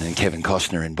Houston and Kevin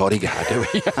Costner in Bodyguard, do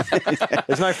we?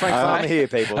 There's no Frank Farmer here,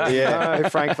 people. No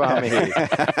Frank Farmer here.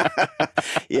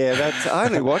 I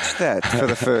only watched that for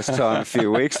the first time a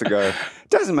few weeks ago.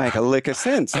 Doesn't make a lick of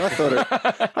sense. I thought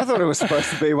it was supposed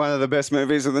to be one of the best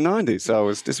movies of the 90s, so I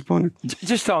was disappointed.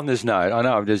 Just on this note, I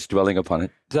know I'm just dwelling upon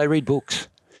it. Do they read books?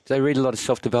 Do they read a lot of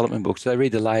self-development books? Do they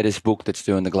read the latest book that's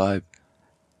doing the globe?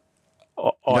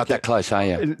 Not that close, are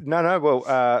you? No.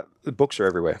 Well, the books are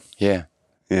everywhere. Yeah.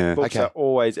 Yeah. Books are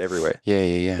always everywhere.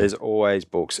 Yeah. There's always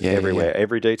books everywhere.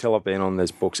 Every detail I've been on,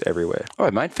 there's books everywhere. All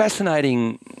right, mate.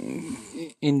 Fascinating,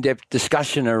 in-depth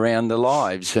discussion around the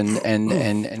lives and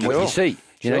what you see.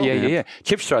 Yeah.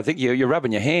 Chipster, I think you're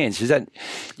rubbing your hands. Is that?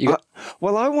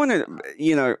 Well, I want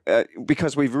to,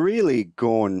 because we've really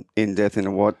gone in depth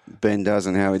into what Ben does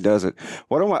and how he does it.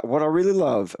 What I really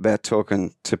love about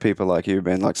talking to people like you,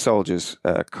 Ben, like soldiers,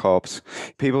 cops,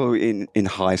 people who in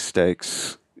high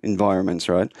stakes environments,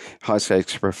 right? High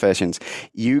stakes professions.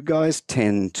 You guys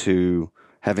tend to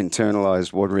have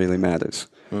internalized what really matters,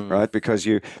 right? Because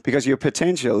you're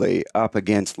potentially up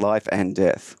against life and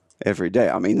death every day.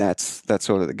 I mean, that's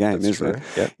sort of the game, isn't it?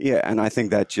 Yep. Yeah, and I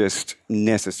think that just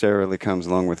necessarily comes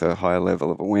along with a higher level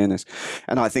of awareness.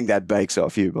 And I think that bakes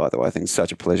off you, by the way. I think it's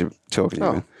such a pleasure talking to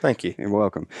you, man. Thank you. You're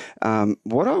welcome.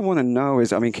 What I want to know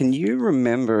is, can you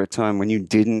remember a time when you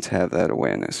didn't have that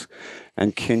awareness?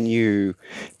 And can you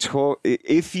talk,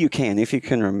 if you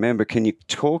can remember, can you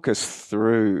talk us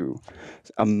through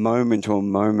a moment or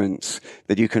moments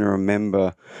that you can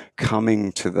remember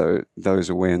coming to those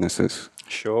awarenesses?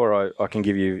 Sure, I can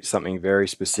give you something very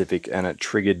specific, and it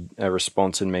triggered a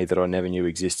response in me that I never knew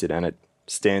existed, and it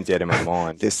stands out in my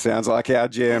mind. This sounds like our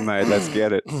jam, mate. Let's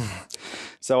get it.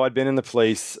 So I'd been in the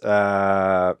police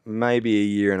maybe a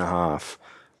year and a half.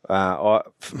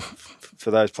 For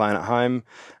those playing at home,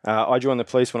 I joined the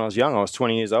police when I was young. I was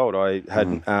 20 years old. I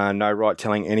had no right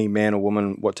telling any man or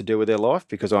woman what to do with their life,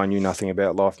 because I knew nothing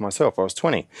about life myself. I was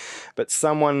 20. But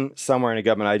someone somewhere in a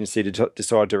government agency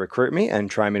decided to recruit me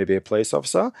and train me to be a police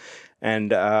officer.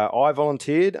 And I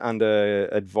volunteered under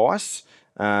advice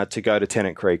to go to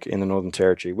Tennant Creek in the Northern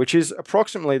Territory, which is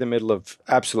approximately the middle of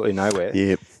absolutely nowhere.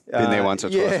 Yep. Been there once or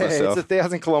twice myself. It's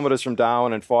 1,000 kilometres from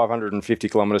Darwin and 550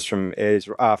 kilometres from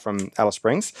Alice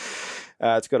Springs.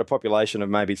 It's got a population of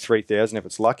maybe 3,000 if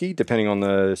it's lucky, depending on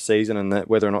the season and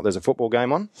whether or not there's a football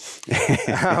game on.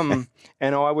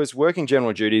 And I was working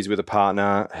general duties with a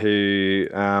partner whose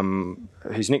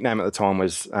nickname at the time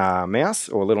was Mouse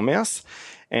or Little Mouse.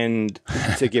 And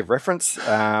to give reference,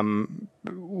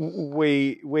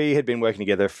 we had been working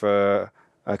together for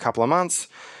a couple of months.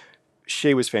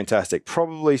 She was fantastic.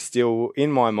 Probably still,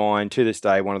 in my mind, to this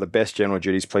day, one of the best general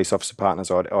duties police officer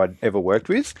partners I'd ever worked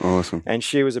with. Awesome. And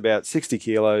she was about 60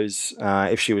 kilos,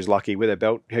 if she was lucky, with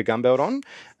her gun belt on,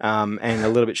 and a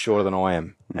little bit shorter than I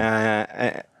am.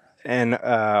 And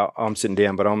I'm sitting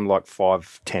down, but I'm like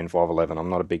 5'10", 5'11". I'm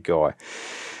not a big guy.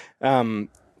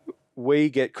 We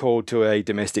get called to a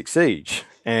domestic siege.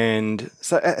 And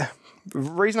so the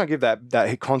reason I give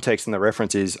that context and the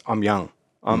reference is I'm young.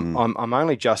 I'm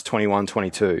only just 21,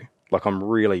 22. Like, I'm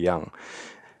really young.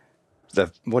 The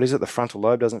frontal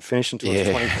lobe doesn't finish until it's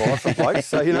 25 for blokes.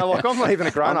 So, I'm not even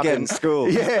a grown-up. I'm getting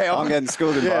schooled. Yeah. I'm getting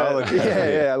schooled in biology.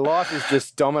 Yeah. Life is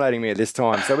just dominating me at this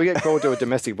time. So we get called to a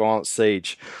domestic violence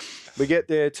siege. We get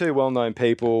there, 2 well-known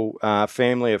people,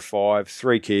 family of 5,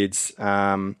 3 kids,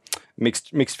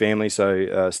 mixed family,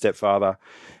 so stepfather.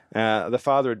 The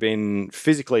father had been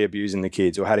physically abusing the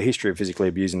kids, or had a history of physically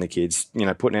abusing the kids,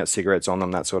 putting out cigarettes on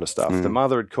them, that sort of stuff. The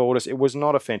mother had called us. It was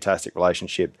not a fantastic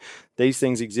relationship. These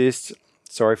things exist.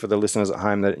 Sorry for the listeners at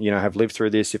home that, have lived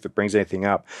through this. If it brings anything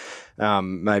up,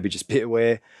 maybe just be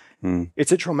aware.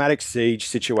 It's a traumatic siege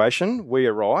situation. We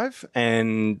arrive,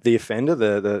 and the offender,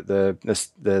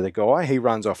 the guy, he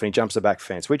runs off and he jumps the back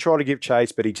fence. We try to give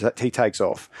chase, but he takes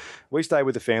off. We stay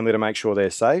with the family to make sure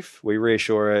they're safe. We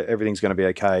reassure her everything's going to be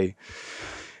okay.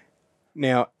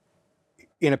 Now,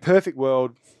 in a perfect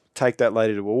world, take that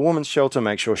lady to a woman's shelter,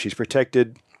 make sure she's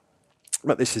protected.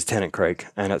 But this is Tennant Creek,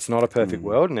 and it's not a perfect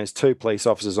world, and there's 2 police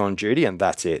officers on duty, and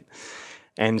that's it.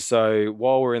 And so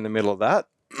while we're in the middle of that,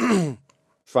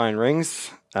 phone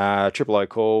rings, 000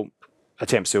 call,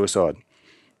 attempt suicide.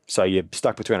 So you're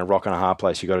stuck between a rock and a hard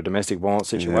place. You've got a domestic violence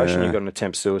situation. You've got an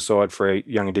attempt suicide for a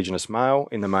young Indigenous male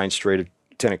in the main street of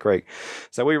Tennant Creek.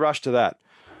 So we rush to that.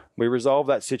 We resolve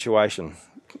that situation.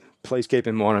 Please keep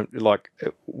in mind,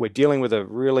 we're dealing with a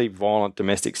really violent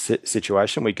domestic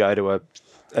situation. We go to a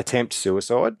attempt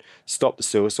suicide, stop the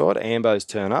suicide. Ambos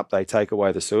turn up. They take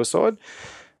away the suicide.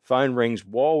 Phone rings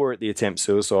while we're at the attempt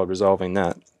suicide, resolving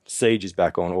that. Siege is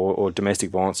back on, or domestic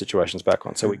violence situations back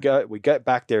on. So we get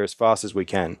back there as fast as we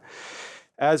can.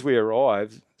 As we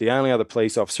arrive, the only other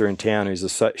police officer in town, who's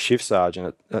a shift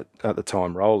sergeant at the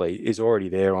time, Rowley, is already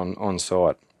there on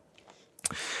site.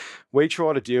 We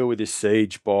try to deal with this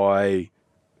siege by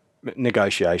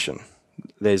negotiation.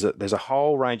 There's a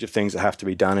whole range of things that have to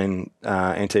be done in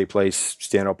anti-police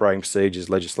standard operating procedures,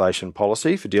 legislation,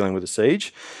 policy for dealing with a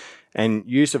siege. And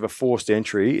use of a forced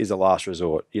entry is a last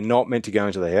resort. You're not meant to go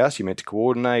into the house. You're meant to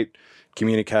coordinate,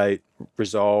 communicate,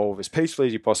 resolve as peacefully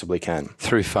as you possibly can.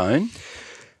 Through phone?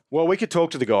 Well, we could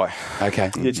talk to the guy. Okay.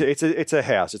 It's a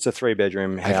house. It's a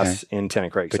 3-bedroom house in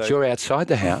Tennant Creek. But you're outside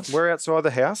the house. We're outside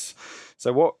the house.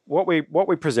 So what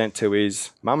we present to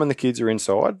is mum and the kids are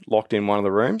inside, locked in one of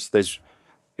the rooms.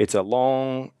 It's a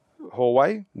long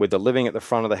hallway with the living at the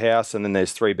front of the house, and then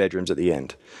there's 3 bedrooms at the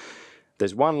end.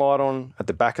 There's one light on at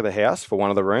the back of the house for one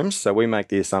of the rooms, so we make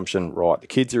the assumption, right, the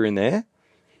kids are in there.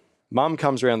 Mum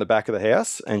comes around the back of the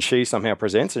house, and she somehow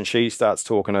presents, and she starts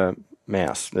talking to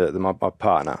Mouse, my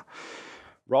partner.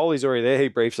 Rolly's already there. He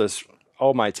briefs us,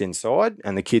 old mate's inside,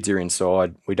 and the kids are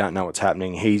inside. We don't know what's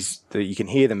happening. You can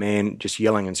hear the man just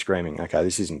yelling and screaming. Okay,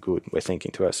 this isn't good, we're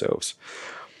thinking to ourselves.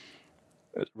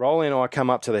 Rolly and I come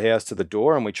up to the house to the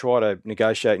door, and we try to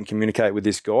negotiate and communicate with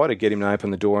this guy to get him to open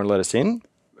the door and let us in.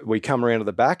 We come around to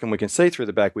the back, and we can see through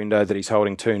the back window that he's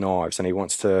holding 2 knives, and he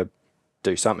wants to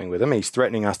do something with them. He's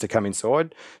threatening us to come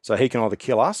inside, so he can either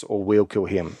kill us or we'll kill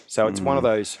him. So it's one of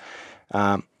those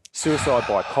suicide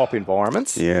by cop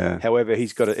environments. Yeah. However,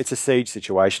 it's a siege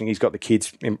situation. He's got the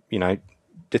kids,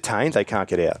 detained. They can't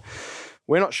get out.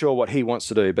 We're not sure what he wants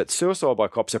to do, but suicide by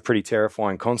cop's a pretty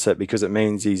terrifying concept because it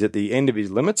means he's at the end of his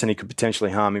limits and he could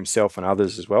potentially harm himself and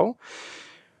others as well.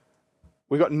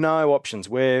 We've got no options.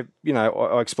 I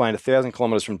explained 1,000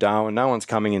 kilometres from Darwin. No one's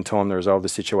coming in time to resolve the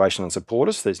situation and support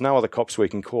us. There's no other cops we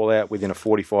can call out within a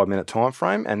 45-minute time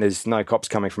frame, and there's no cops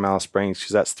coming from Alice Springs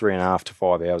because that's 3.5 to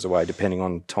 5 hours away, depending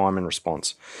on time and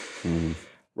response.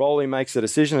 Rowley makes the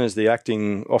decision as the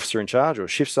acting officer in charge, or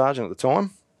shift sergeant at the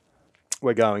time.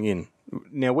 We're going in.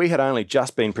 Now, we had only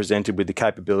just been presented with the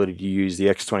capability to use the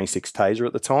X26 Taser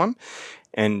at the time,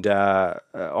 and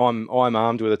I'm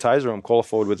armed with a Taser. I'm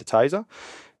qualified with a Taser.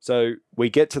 So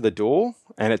we get to the door,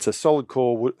 and it's a solid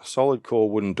core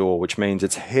wooden door, which means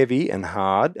it's heavy and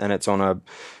hard, and it's on a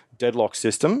deadlock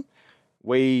system.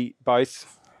 We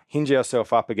both hinge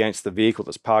ourselves up against the vehicle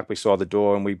that's parked beside the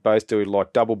door, and we both do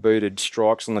like double booted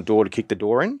strikes on the door to kick the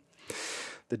door in.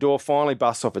 The door finally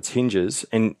busts off its hinges,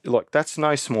 and like that's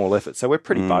no small effort. So we're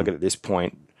pretty buggered at this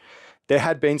point. There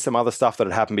had been some other stuff that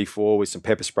had happened before with some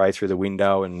pepper spray through the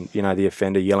window and, the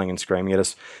offender yelling and screaming at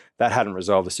us. That hadn't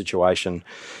resolved the situation.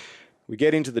 We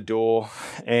get into the door,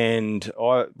 and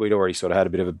we'd already sort of had a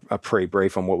bit of a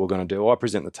pre-brief on what we're going to do. I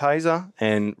present the taser,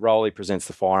 and Rolly presents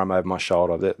the firearm over my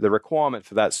shoulder. The requirement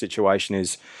for that situation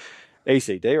is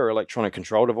ECD, or electronic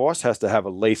control device, has to have a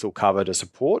lethal cover to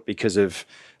support because of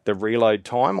the reload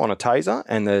time on a taser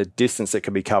and the distance that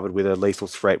can be covered with a lethal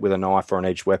threat with a knife or an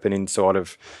edged weapon inside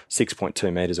of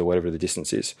 6.2 metres or whatever the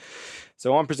distance is.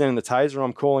 So I'm presenting the taser,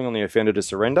 I'm calling on the offender to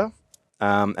surrender,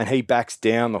 and he backs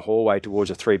down the hallway towards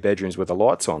the 3 bedrooms with the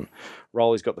lights on.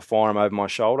 Rolly's got the firearm over my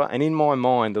shoulder, and in my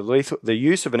mind, the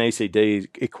use of an ECD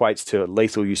equates to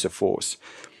lethal use of force.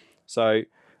 So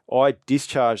I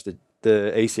discharge the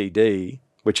ECD,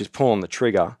 which is pulling the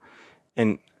trigger,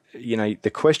 and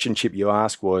the question, Chip, you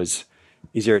asked was,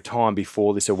 is there a time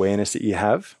before this awareness that you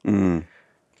have?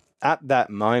 At that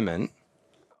moment,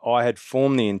 I had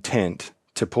formed the intent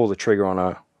to pull the trigger on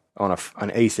an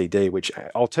ECD, which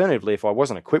alternatively, if I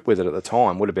wasn't equipped with it at the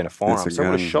time, would have been a firearm. So I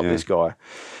would have shot this guy.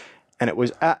 And it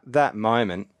was at that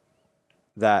moment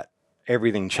that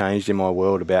everything changed in my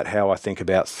world about how I think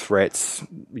about threats,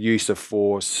 use of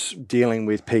force, dealing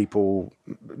with people.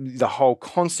 The whole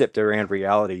concept around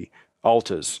reality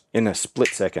alters in a split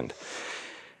second.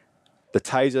 The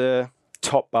taser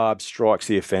top barb strikes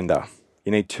the offender.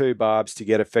 You need 2 barbs to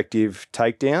get effective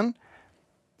takedown.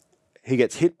 He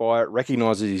gets hit by it,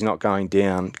 recognises he's not going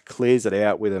down, clears it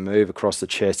out with a move across the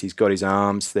chest. He's got his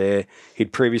arms there.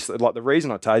 He'd previously, like the reason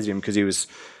I tasered him, because he was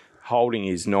holding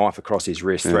his knife across his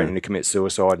wrist, threatening to commit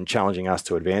suicide and challenging us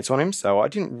to advance on him. So I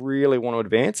didn't really want to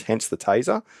advance, hence the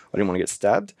taser. I didn't want to get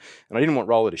stabbed, and I didn't want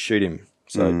Roller to shoot him.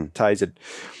 So tasered.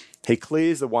 He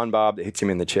clears the 1 barb that hits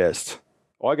him in the chest.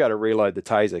 I go to reload the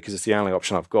taser because it's the only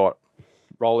option I've got.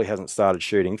 Rolly hasn't started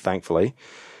shooting, thankfully.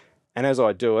 And as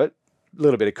I do it, a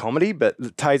little bit of comedy, but the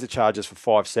taser charges for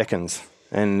 5 seconds.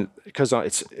 And because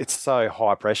it's so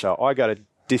high pressure, I go to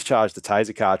discharge the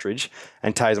taser cartridge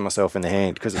and taser myself in the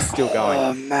hand because it's still going.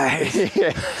 Oh, mate.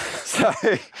 Yeah.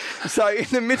 So in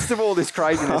the midst of all this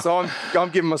craziness, I'm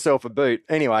giving myself a boot.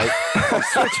 Anyway,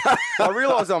 I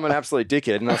realise I'm an absolute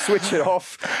dickhead, and I switch it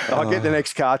off. I get the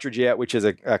next cartridge out, which is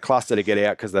a cluster to get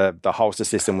out because the holster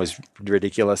system was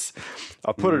ridiculous.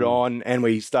 I put it on, and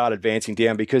we start advancing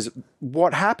down, because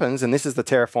what happens, and this is the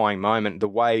terrifying moment, the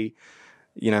way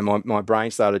my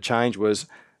brain started to change, was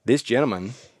this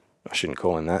gentleman, I shouldn't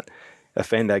call him that,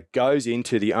 offender, goes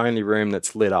into the only room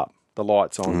that's lit up, the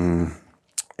lights on.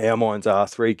 Our minds are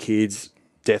 3 kids,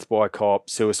 death by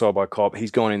cop, suicide by cop. He's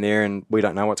gone in there, and we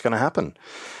don't know what's going to happen.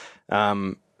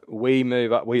 We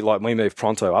move up. We move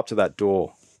pronto up to that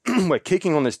door. We're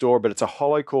kicking on this door, but it's a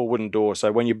hollow core wooden door.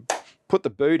 So when you put the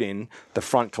boot in, the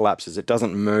front collapses. It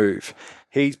doesn't move.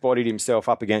 He's bodied himself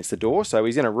up against the door, so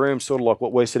he's in a room sort of like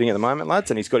what we're sitting at the moment,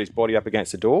 lads, and he's got his body up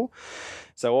against the door.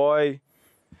 So I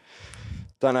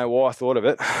don't know why I thought of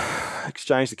it.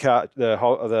 Exchange the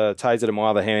taser to my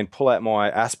other hand, pull out my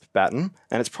ASP baton,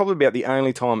 and it's probably about the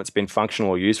only time it's been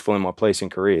functional or useful in my policing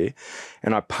career,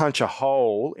 and I punch a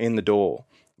hole in the door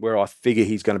where I figure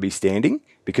he's going to be standing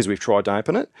because we've tried to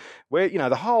open it. Where,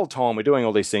 the whole time we're doing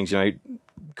all these things,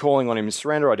 calling on him to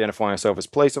surrender, identifying ourselves as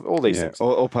police, all these things.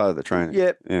 All part of the training.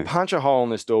 Yeah, punch a hole in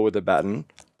this door with the baton,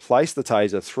 place the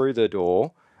taser through the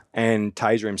door, and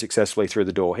taser him successfully through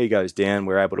the door. He goes down.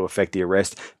 We're able to effect the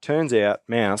arrest. Turns out,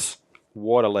 Mouse,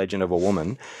 what a legend of a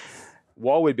woman.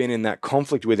 While we'd been in that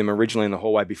conflict with him originally in the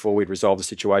hallway before we'd resolved the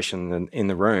situation in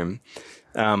the room,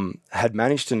 had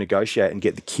managed to negotiate and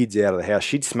get the kids out of the house.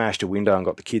 She'd smashed a window and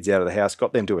got the kids out of the house,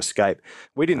 got them to escape.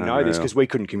 We didn't know this because we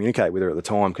couldn't communicate with her at the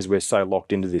time because we're so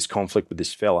locked into this conflict with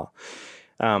this fella.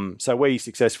 So we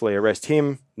successfully arrest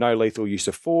him, no lethal use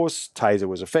of force, taser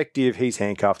was effective, he's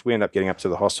handcuffed, we end up getting up to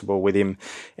the hospital with him,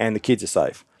 and the kids are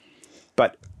safe.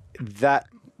 But that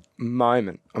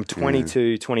moment, I'm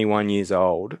 22, 21 years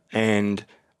old, and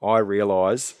I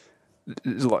realise,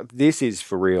 this is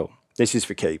for real. This is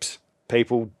for keeps.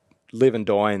 People live and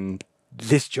die in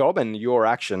this job, and your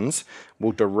actions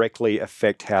will directly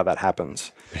affect how that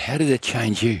happens. But how did it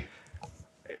change you?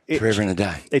 Forever and a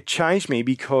day. It changed me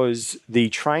because the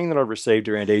training that I received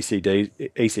around ECDs,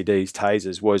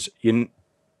 tasers, was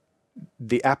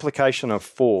the application of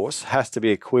force has to be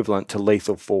equivalent to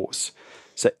lethal force.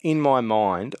 So in my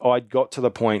mind, I'd got to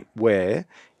the point where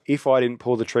if I didn't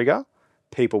pull the trigger,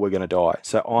 people were going to die.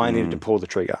 So I needed to pull the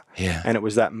trigger. Yeah. And it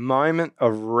was that moment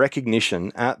of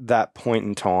recognition at that point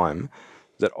in time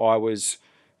that I was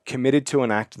committed to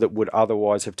an act that would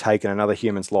otherwise have taken another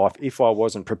human's life if I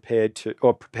wasn't prepared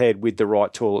with the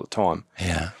right tool at the time.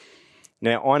 Yeah.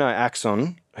 Now, I know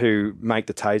Axon, who make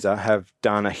the Taser, have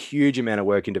done a huge amount of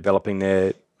work in developing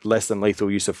their less than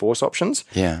lethal use of force options.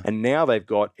 Yeah. And now they've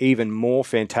got even more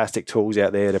fantastic tools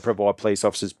out there to provide police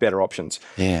officers better options.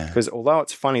 Yeah. Because although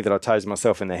it's funny that I tasered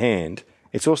myself in the hand,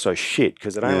 it's also shit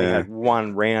because it only had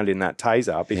one round in that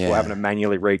taser before having to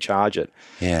manually recharge it.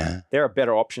 Yeah. There are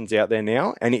better options out there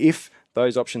now. And if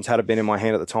those options had been in my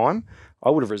hand at the time, I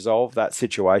would have resolved that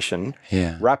situation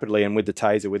rapidly and with the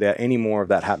taser without any more of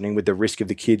that happening, with the risk of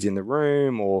the kids in the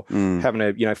room or having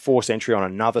to, force entry on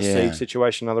another siege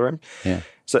situation in another room. Yeah.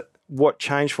 So what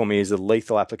changed for me is the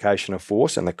lethal application of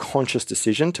force and the conscious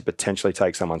decision to potentially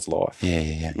take someone's life.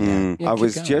 Yeah. I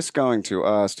was just going to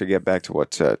ask, to get back to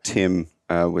what Tim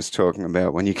was talking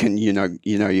about, when you can, you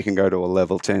can go to a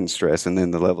level 10 stress and then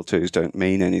the level 2s don't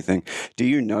mean anything. Do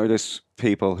you notice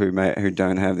people who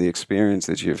don't have the experience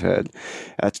that you've had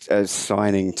as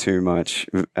signing too much,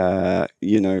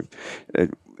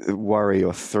 worry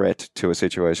or threat to a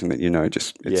situation that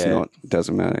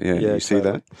doesn't matter? Yeah, you see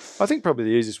that? I think probably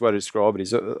the easiest way to describe it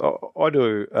is I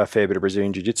do a fair bit of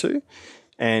Brazilian Jiu-Jitsu,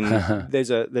 and there's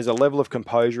a level of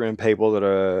composure in people that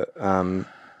are,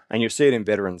 and you'll see it in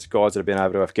veterans, guys that have been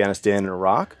over to Afghanistan and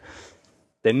Iraq.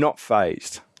 They're not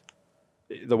phased.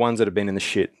 The ones that have been in the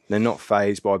shit, they're not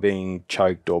phased by being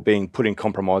choked or being put in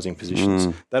compromising positions.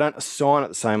 They don't assign at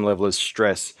the same level of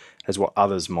stress as what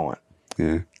others might.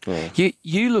 Yeah.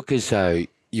 You look as though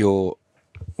you're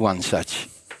one such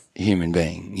human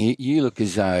being. You look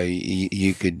as though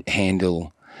you could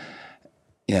handle,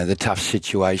 the tough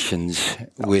situations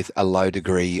with a low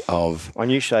degree of... I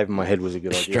knew shaving my head was a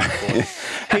good idea.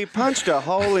 He punched a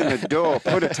hole in the door,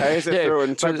 put a taser through it,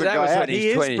 and took the guy out.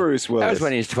 He is Bruce Willis. That was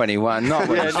when he was 21, not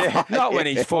when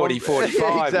he's 40,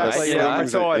 45. Exactly.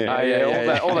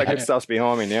 All that good stuff's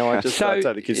behind me now. I just take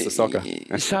the kids to soccer.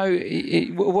 So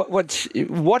what's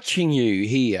watching you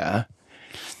here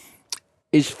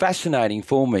is fascinating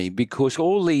for me, because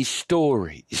all these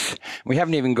stories, we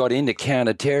haven't even got into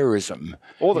counter-terrorism.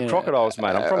 All the crocodiles,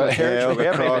 mate. I'm from the territory. We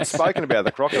haven't even spoken about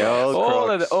the crocodiles.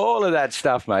 All of that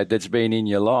stuff, mate, that's been in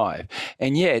your life.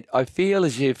 And yet I feel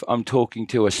as if I'm talking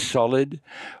to a solid,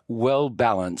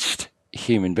 well-balanced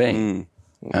human being.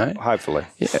 Right? Hopefully.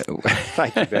 Yeah.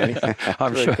 Thank you, Benny.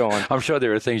 I'm sure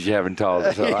there are things you haven't told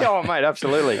us. Right? Oh, mate,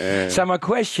 absolutely. Yeah. So my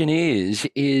question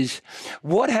is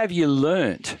what have you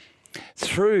learnt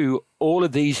through all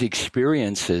of these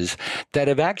experiences that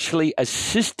have actually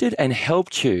assisted and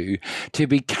helped you to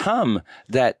become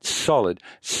that solid,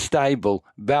 stable,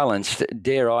 balanced,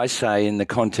 dare I say, in the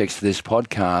context of this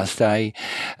podcast,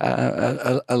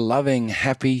 a loving,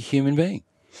 happy human being?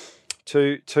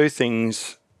 Two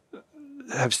things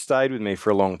have stayed with me for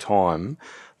a long time.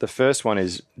 The first one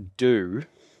is do,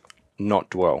 not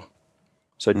dwell.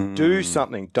 So do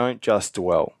something, don't just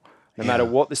dwell. No matter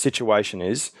what the situation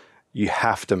is, you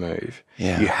have to move.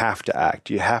 Yeah. You have to act.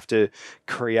 You have to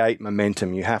create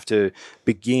momentum. You have to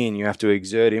begin. You have to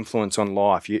exert influence on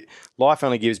life. Life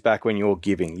only gives back when you're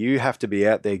giving. You have to be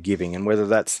out there giving. And whether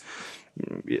that's,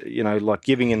 like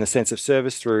giving in the sense of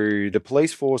service through the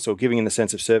police force, or giving in the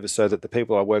sense of service so that the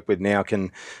people I work with now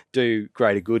can do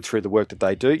greater good through the work that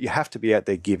they do, you have to be out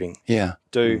there giving. Yeah.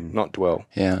 Do, not dwell.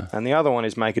 Yeah. And the other one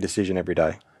is make a decision every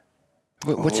day.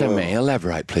 What's that mean?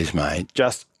 Elaborate, please, mate.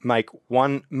 Just make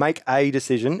a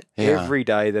decision every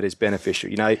day that is beneficial.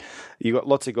 You've got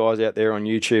lots of guys out there on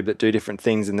YouTube that do different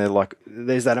things, and they're like,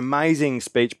 there's that amazing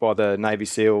speech by the Navy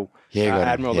SEAL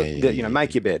admiral that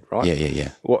make your bed, right?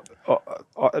 Yeah. Well,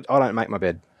 I don't make my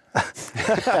bed.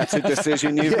 That's a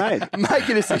decision you've made. Make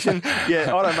a decision.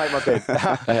 Yeah, I don't make my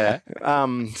bed.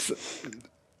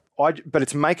 But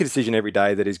it's make a decision every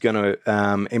day that is going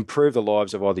to improve the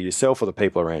lives of either yourself or the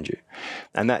people around you.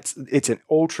 And it's an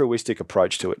altruistic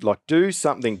approach to it. Like, do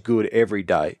something good every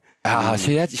day.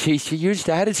 See, you just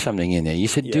added something in there. You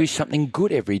said do something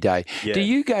good every day. Yeah. Do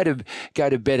you go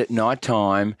to bed at night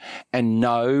time and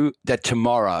know that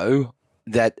tomorrow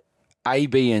that A,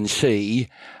 B, and C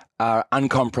are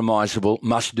uncompromisable,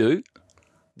 must do?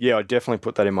 Yeah, I definitely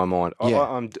put that in my mind.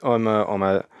 Yeah.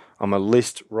 I'm a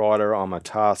list writer. I'm a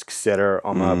task setter.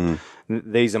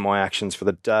 These are my actions for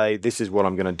the day. This is what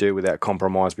I'm going to do without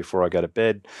compromise before I go to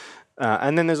bed.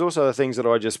 And then there's also the things that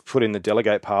I just put in the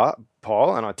delegate pile,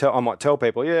 and I might tell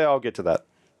people, I'll get to that.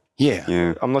 Yeah.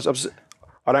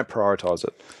 I don't prioritize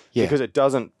it because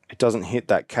it hit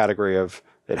that category of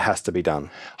it has to be done.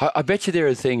 I bet you there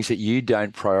are things that you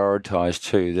don't prioritise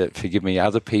too that, forgive me,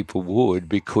 other people would,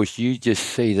 because you just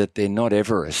see that they're not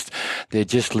Everest. They're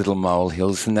just little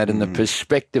molehills, and that in the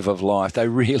perspective of life, they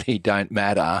really don't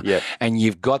matter. Yep. And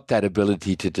you've got that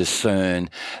ability to discern,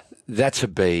 that's a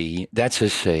B, that's a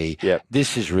C. Yep.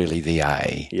 This is really the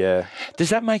A. Yeah. Does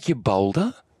that make you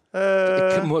bolder?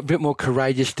 A bit more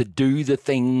courageous to do the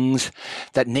things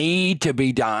that need to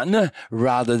be done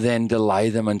rather than delay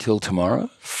them until tomorrow?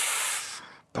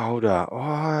 Bolder.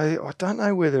 I don't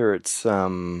know whether it's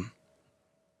maybe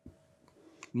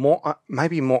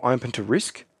more open to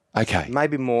risk. Okay.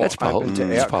 Maybe more open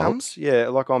to outcomes. Yeah,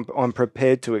 like I'm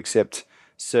prepared to accept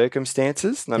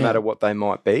circumstances, no matter what they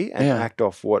might be, and act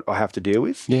off what I have to deal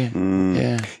with.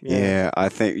 Yeah, I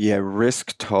think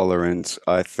risk tolerance,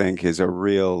 I think, is a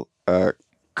real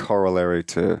corollary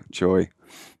to joy.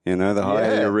 You know, the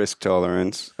higher your risk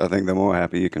tolerance, I think the more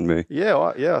happy you can be.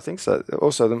 Yeah, I think so.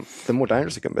 Also, the more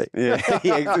dangerous it can be. Yeah,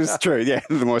 it's true. Yeah,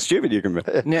 the more stupid you can be.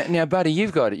 Now, buddy, you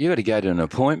got to go to an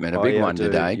appointment, a big one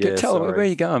today. Tell them where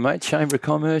you going, mate. Chamber of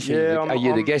Commerce. Are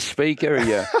you the guest speaker? Are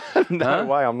you? No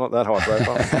way. I'm not that high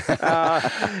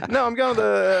profile. No, I'm going to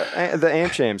the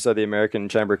AmCham, so the American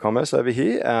Chamber of Commerce over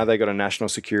here. They got a national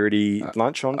security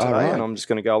lunch on today, and I'm just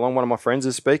going to go along. One of my friends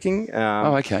is speaking.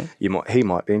 Okay. He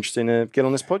might be interested in get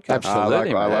on this podcast.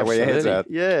 Absolutely, I like where your head's at.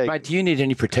 Yeah, mate. Do you need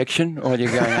any protection while you're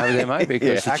going over there, mate?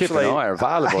 Because the Chip and I are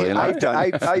available. You know,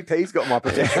 AP's got my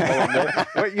protection while I'm there.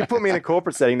 Well, you put me in a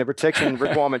corporate setting, the protection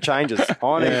requirement changes.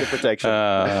 I need the protection.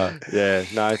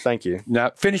 No, thank you.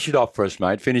 No, finish it off for us,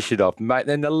 mate. Finish it off, mate.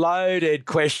 Then the loaded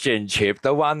question, Chip,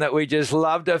 the one that we just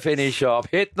love to finish off.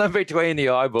 Hit them between the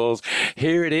eyeballs.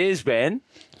 Here it is, Ben.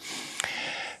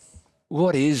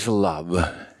 What is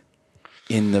love?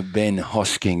 In the Ben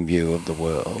Hosking view of the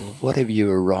world, what have you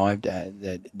arrived at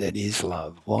that is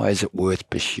love? Why is it worth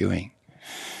pursuing?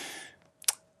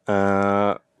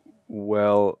 Well,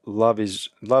 love is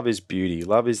beauty.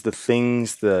 Love is the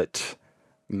things that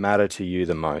matter to you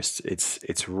the most.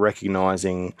 It's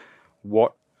recognizing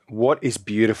what is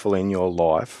beautiful in your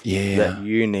life that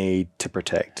you need to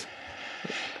protect.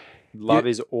 Love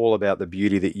is all about the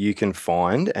beauty that you can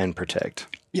find and protect.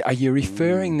 Yeah, are you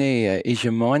referring there? Is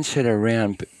your mindset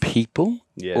around people,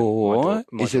 or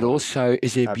is it also?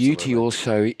 Is there beauty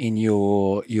also in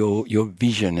your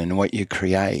vision and what you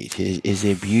create? Is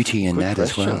there beauty in that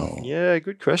as well? Yeah,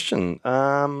 good question.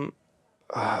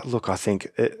 Look, I think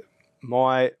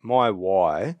my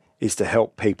why is to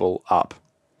help people up.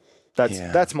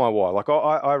 That's my why. Like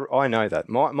I know that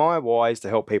my why is to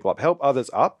help people up, help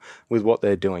others up with what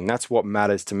they're doing. That's what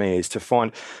matters to me, is to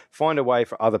find a way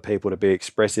for other people to be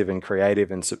expressive and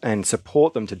creative and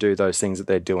support them to do those things that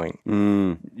they're doing.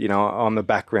 You know, I'm the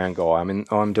background guy.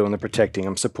 I'm doing the protecting.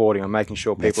 I'm supporting. I'm making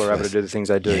sure people are able to do the things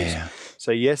they do. Yeah.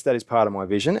 So yes, that is part of my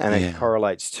vision, and it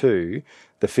correlates to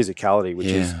the physicality, which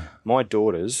is my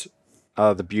daughters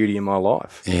are the beauty in my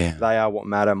life. Yeah. They are what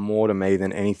matter more to me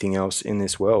than anything else in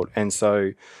this world. And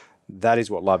so that is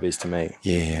what love is to me.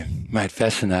 Yeah. Mate,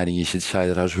 fascinating you should say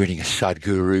that. I was reading a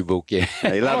Sadhguru book. Yeah.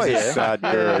 He loves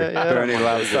Sadhguru. Bernie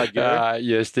loves Sadhguru.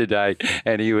 Yesterday.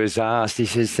 And he was asked, he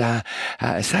says,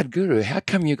 Sadhguru, how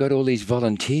come you got all these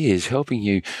volunteers helping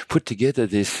you put together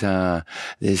this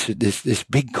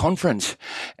big conference?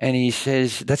 And he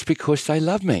says, that's because they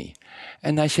love me.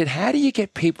 And they said, how do you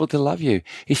get people to love you?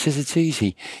 He says, it's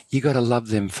easy. You got to love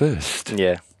them first.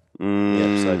 Yeah.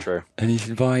 Yeah, so true. And he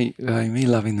said, by me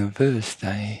loving them first,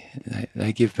 they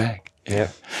give back. Yeah.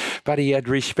 But he had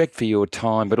respect for your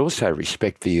time, but also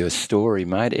respect for your story,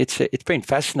 mate. It's been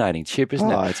fascinating, Chip, isn't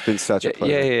it? Oh, it's been such a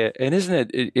pleasure. Yeah. And isn't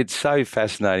it? It's so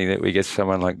fascinating that we get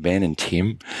someone like Ben and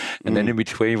Tim, and then in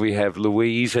between we have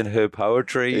Louise and her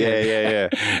poetry. Yeah.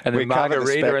 And then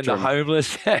Margarita and the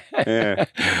homeless. Yeah.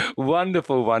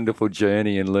 Wonderful, wonderful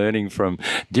journey and learning from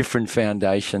different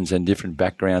foundations and different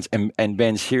backgrounds. And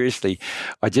Ben, seriously,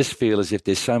 I just feel as if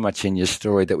there's so much in your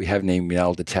story that we haven't even been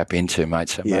able to tap into, mate.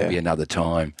 So maybe another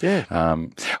time. Yeah.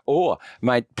 Or,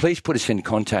 mate, please put us in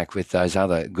contact with those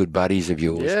other good buddies of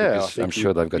yours. Yeah, because I'm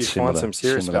sure they've got similar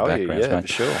backgrounds. Yeah, for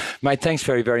sure. Mate, thanks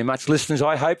very, very much. Listeners,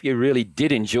 I hope you really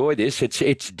did enjoy this.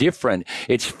 It's different.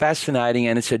 It's fascinating,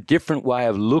 and it's a different way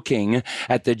of looking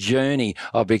at the journey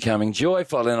of becoming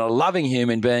joyful and a loving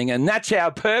human being. And that's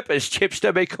our purpose,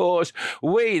 Chipster, because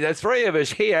we, the three of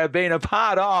us here, have been a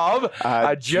part of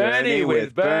a journey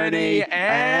with Bernie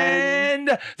and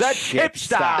the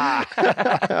Chipster.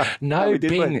 No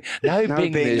Bing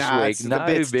this week. No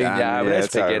Bing. Let's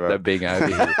forget the Bing over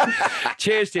here.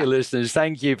 Cheers, dear listeners.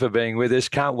 Thank you for being with us.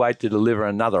 Can't wait to deliver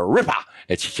another ripper.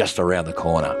 It's just around the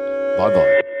corner.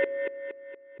 Bye-bye.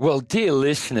 Well, dear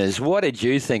listeners, what did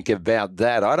you think about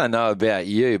that? I don't know about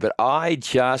you, but I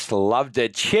just loved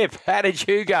it. Chip, how did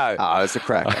you go? Oh, it's a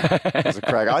cracker. It's a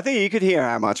cracker. I think you could hear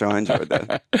how much I enjoyed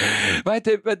that.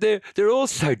 Mate, they're all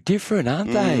so different,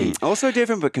 aren't they? Also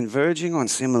different, but converging on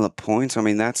similar points. I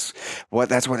mean, that's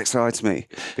what excites me,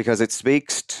 because it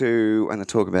speaks to, and I'll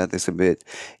talk about this a bit,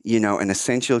 an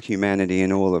essential humanity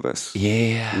in all of us.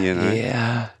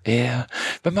 Yeah, yeah.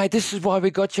 But mate, this is why we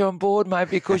got you on board,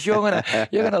 mate, because you're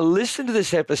gonna listen to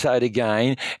this episode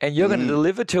again, and you're gonna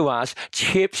deliver to us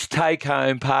Chip's take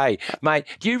home pay, mate.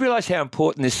 Do you realise how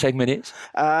important this segment is?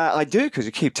 I do, because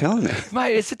you keep telling me,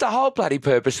 mate. It's the whole bloody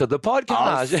purpose of the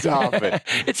podcast. Oh, stop it!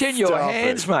 It's in your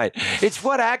hands, mate. It's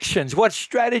what actions, what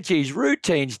strategies,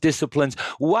 routines, disciplines,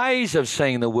 ways of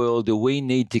seeing the world do we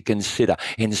need to consider,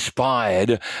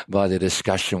 inspired by the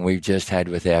discussion we've just had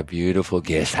with our beautiful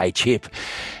guest. Hey, Chip,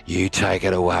 you take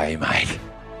it away, mate.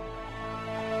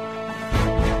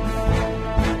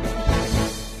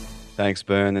 Thanks,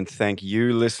 Bern, and thank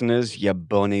you, listeners, you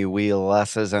bonny wee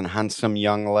lasses and handsome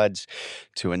young lads,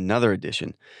 to another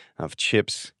edition of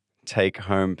Chip's Take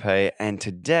Home Pay. And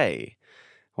today,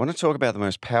 I want to talk about the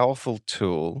most powerful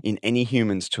tool in any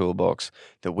human's toolbox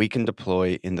that we can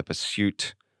deploy in the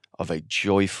pursuit of a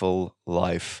joyful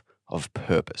life of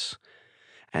purpose.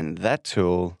 And that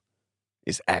tool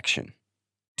is action,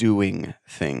 doing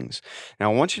things.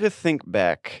 Now, I want you to think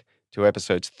back to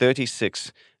episodes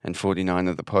 36 and 49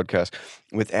 of the podcast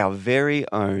with our very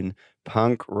own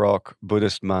punk rock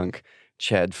Buddhist monk,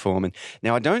 Chad Foreman.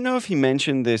 Now, I don't know if he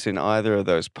mentioned this in either of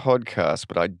those podcasts,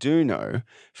 but I do know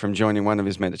from joining one of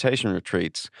his meditation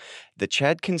retreats that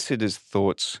Chad considers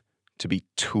thoughts to be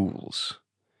tools,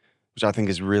 which I think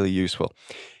is really useful.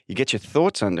 You get your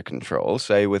thoughts under control,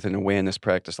 say with an awareness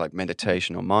practice like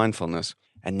meditation or mindfulness,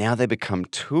 and now they become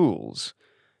tools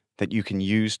that you can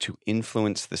use to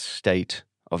influence the state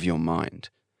of your mind,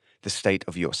 the state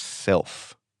of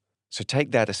yourself. So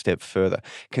take that a step further.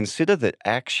 Consider that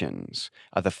actions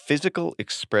are the physical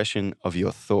expression of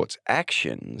your thoughts.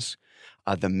 Actions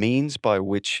are the means by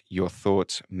which your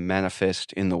thoughts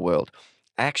manifest in the world.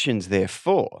 Actions,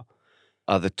 therefore,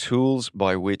 are the tools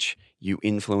by which you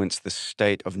influence the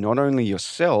state of not only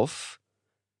yourself,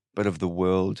 but of the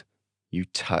world you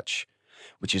touch,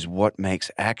 which is what makes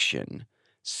action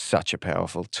such a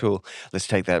powerful tool. Let's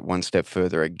take that one step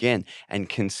further again and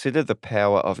consider the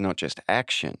power of not just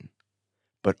action,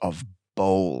 but of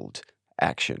bold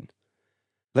action.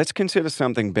 Let's consider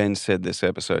something Ben said this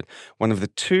episode. One of the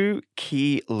two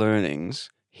key learnings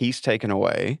he's taken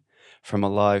away from a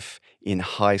life in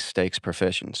high-stakes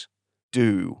professions.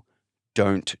 Do,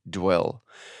 don't dwell.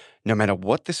 No matter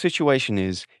what the situation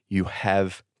is, you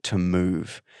have to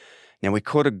move. Now, we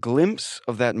caught a glimpse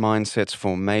of that mindset's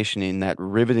formation in that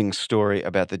riveting story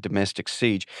about the domestic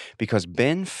siege because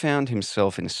Ben found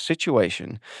himself in a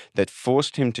situation that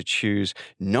forced him to choose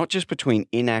not just between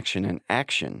inaction and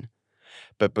action,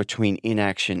 but between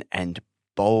inaction and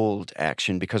bold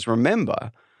action. Because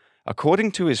remember,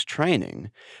 according to his training,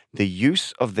 the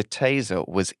use of the taser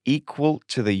was equal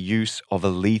to the use of a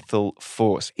lethal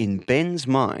force. In Ben's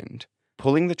mind,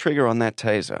 pulling the trigger on that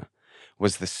taser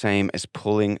was the same as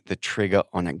pulling the trigger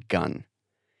on a gun.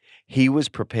 He was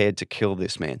prepared to kill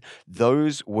this man.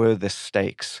 Those were the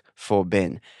stakes for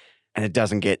Ben, and it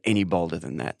doesn't get any bolder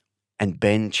than that. And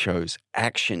Ben chose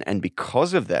action, and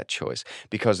because of that choice,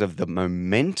 because of the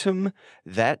momentum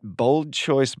that bold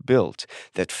choice built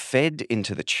that fed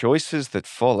into the choices that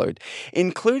followed,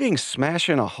 including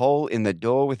smashing a hole in the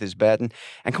door with his baton.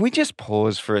 And can we just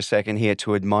pause for a second here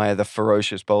to admire the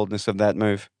ferocious boldness of that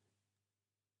move?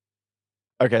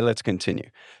 Okay, let's continue.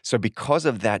 So because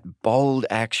of that bold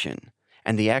action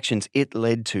and the actions it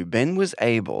led to, Ben was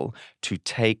able to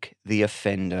take the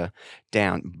offender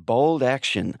down. Bold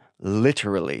action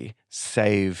literally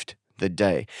saved the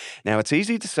day. Now, it's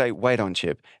easy to say, wait on,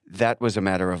 Chip, that was a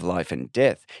matter of life and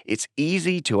death. It's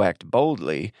easy to act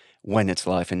boldly when it's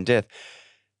life and death.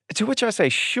 To which I say,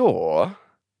 sure,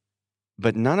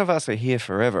 but none of us are here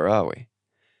forever, are we?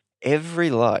 Every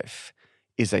life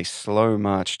is a slow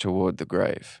march toward the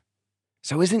grave.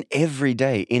 So isn't every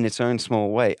day in its own small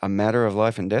way a matter of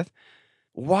life and death?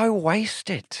 Why waste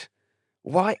it?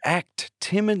 Why act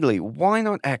timidly? Why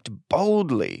not act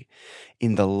boldly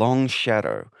in the long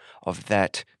shadow of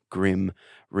that grim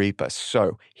reaper?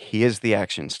 So here's the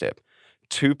action step.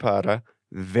 Two-parter,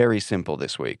 very simple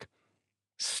this week.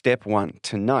 Step 1,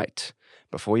 tonight,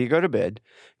 before you go to bed,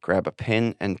 grab a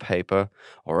pen and paper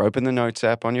or open the Notes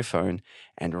app on your phone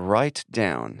and write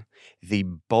down the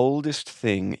boldest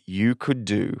thing you could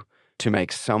do to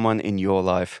make someone in your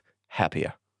life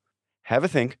happier. Have a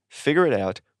think, figure it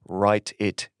out, write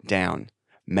it down.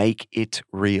 Make it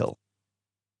real.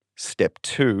 Step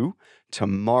 2,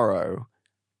 tomorrow,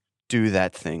 do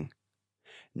that thing.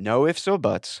 No ifs or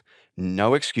buts,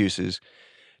 no excuses.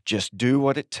 Just do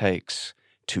what it takes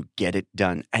to get it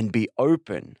done and be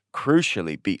open,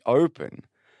 crucially, be open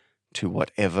to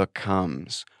whatever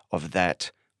comes of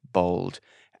that bold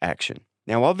action.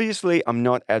 Now, obviously, I'm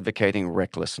not advocating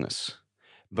recklessness,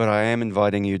 but I am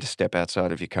inviting you to step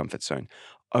outside of your comfort zone.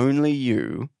 Only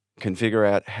you can figure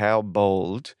out how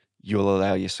bold you'll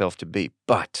allow yourself to be,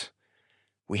 but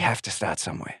we have to start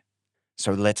somewhere.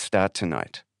 So let's start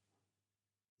tonight.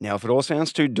 Now, if it all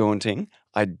sounds too daunting,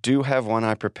 I do have one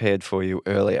I prepared for you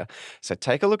earlier. So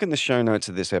take a look in the show notes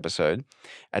of this episode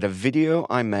at a video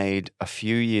I made a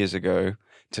few years ago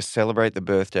to celebrate the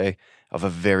birthday of a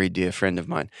very dear friend of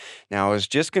mine. Now, I was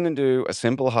just going to do a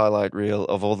simple highlight reel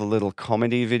of all the little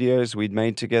comedy videos we'd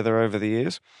made together over the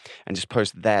years and just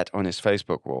post that on his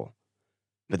Facebook wall.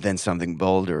 But then something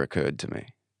bolder occurred to me.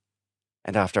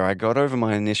 And after I got over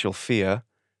my initial fear,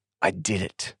 I did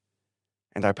it.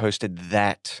 And I posted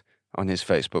that on his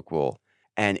Facebook wall.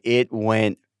 And it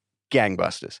went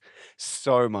gangbusters.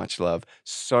 So much love,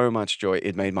 so much joy.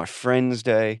 It made my friend's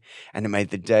day, and it made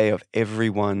the day of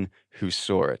everyone who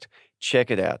saw it.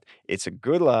 Check it out. It's a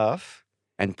good laugh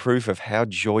and proof of how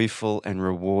joyful and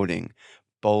rewarding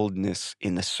boldness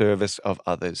in the service of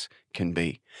others can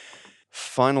be.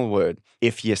 Final word.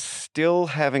 If you're still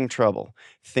having trouble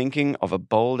thinking of a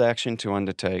bold action to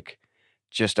undertake,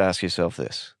 just ask yourself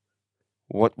this.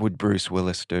 What would Bruce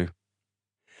Willis do?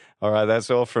 All right, that's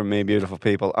all from me, beautiful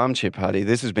people. I'm Chip Huddy.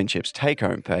 This has been Chip's Take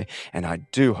Home Pay, and I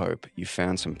do hope you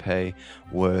found some pay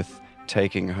worth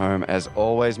taking home. As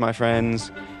always, my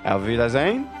friends, auf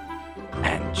Wiedersehen,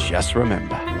 and just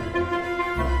remember,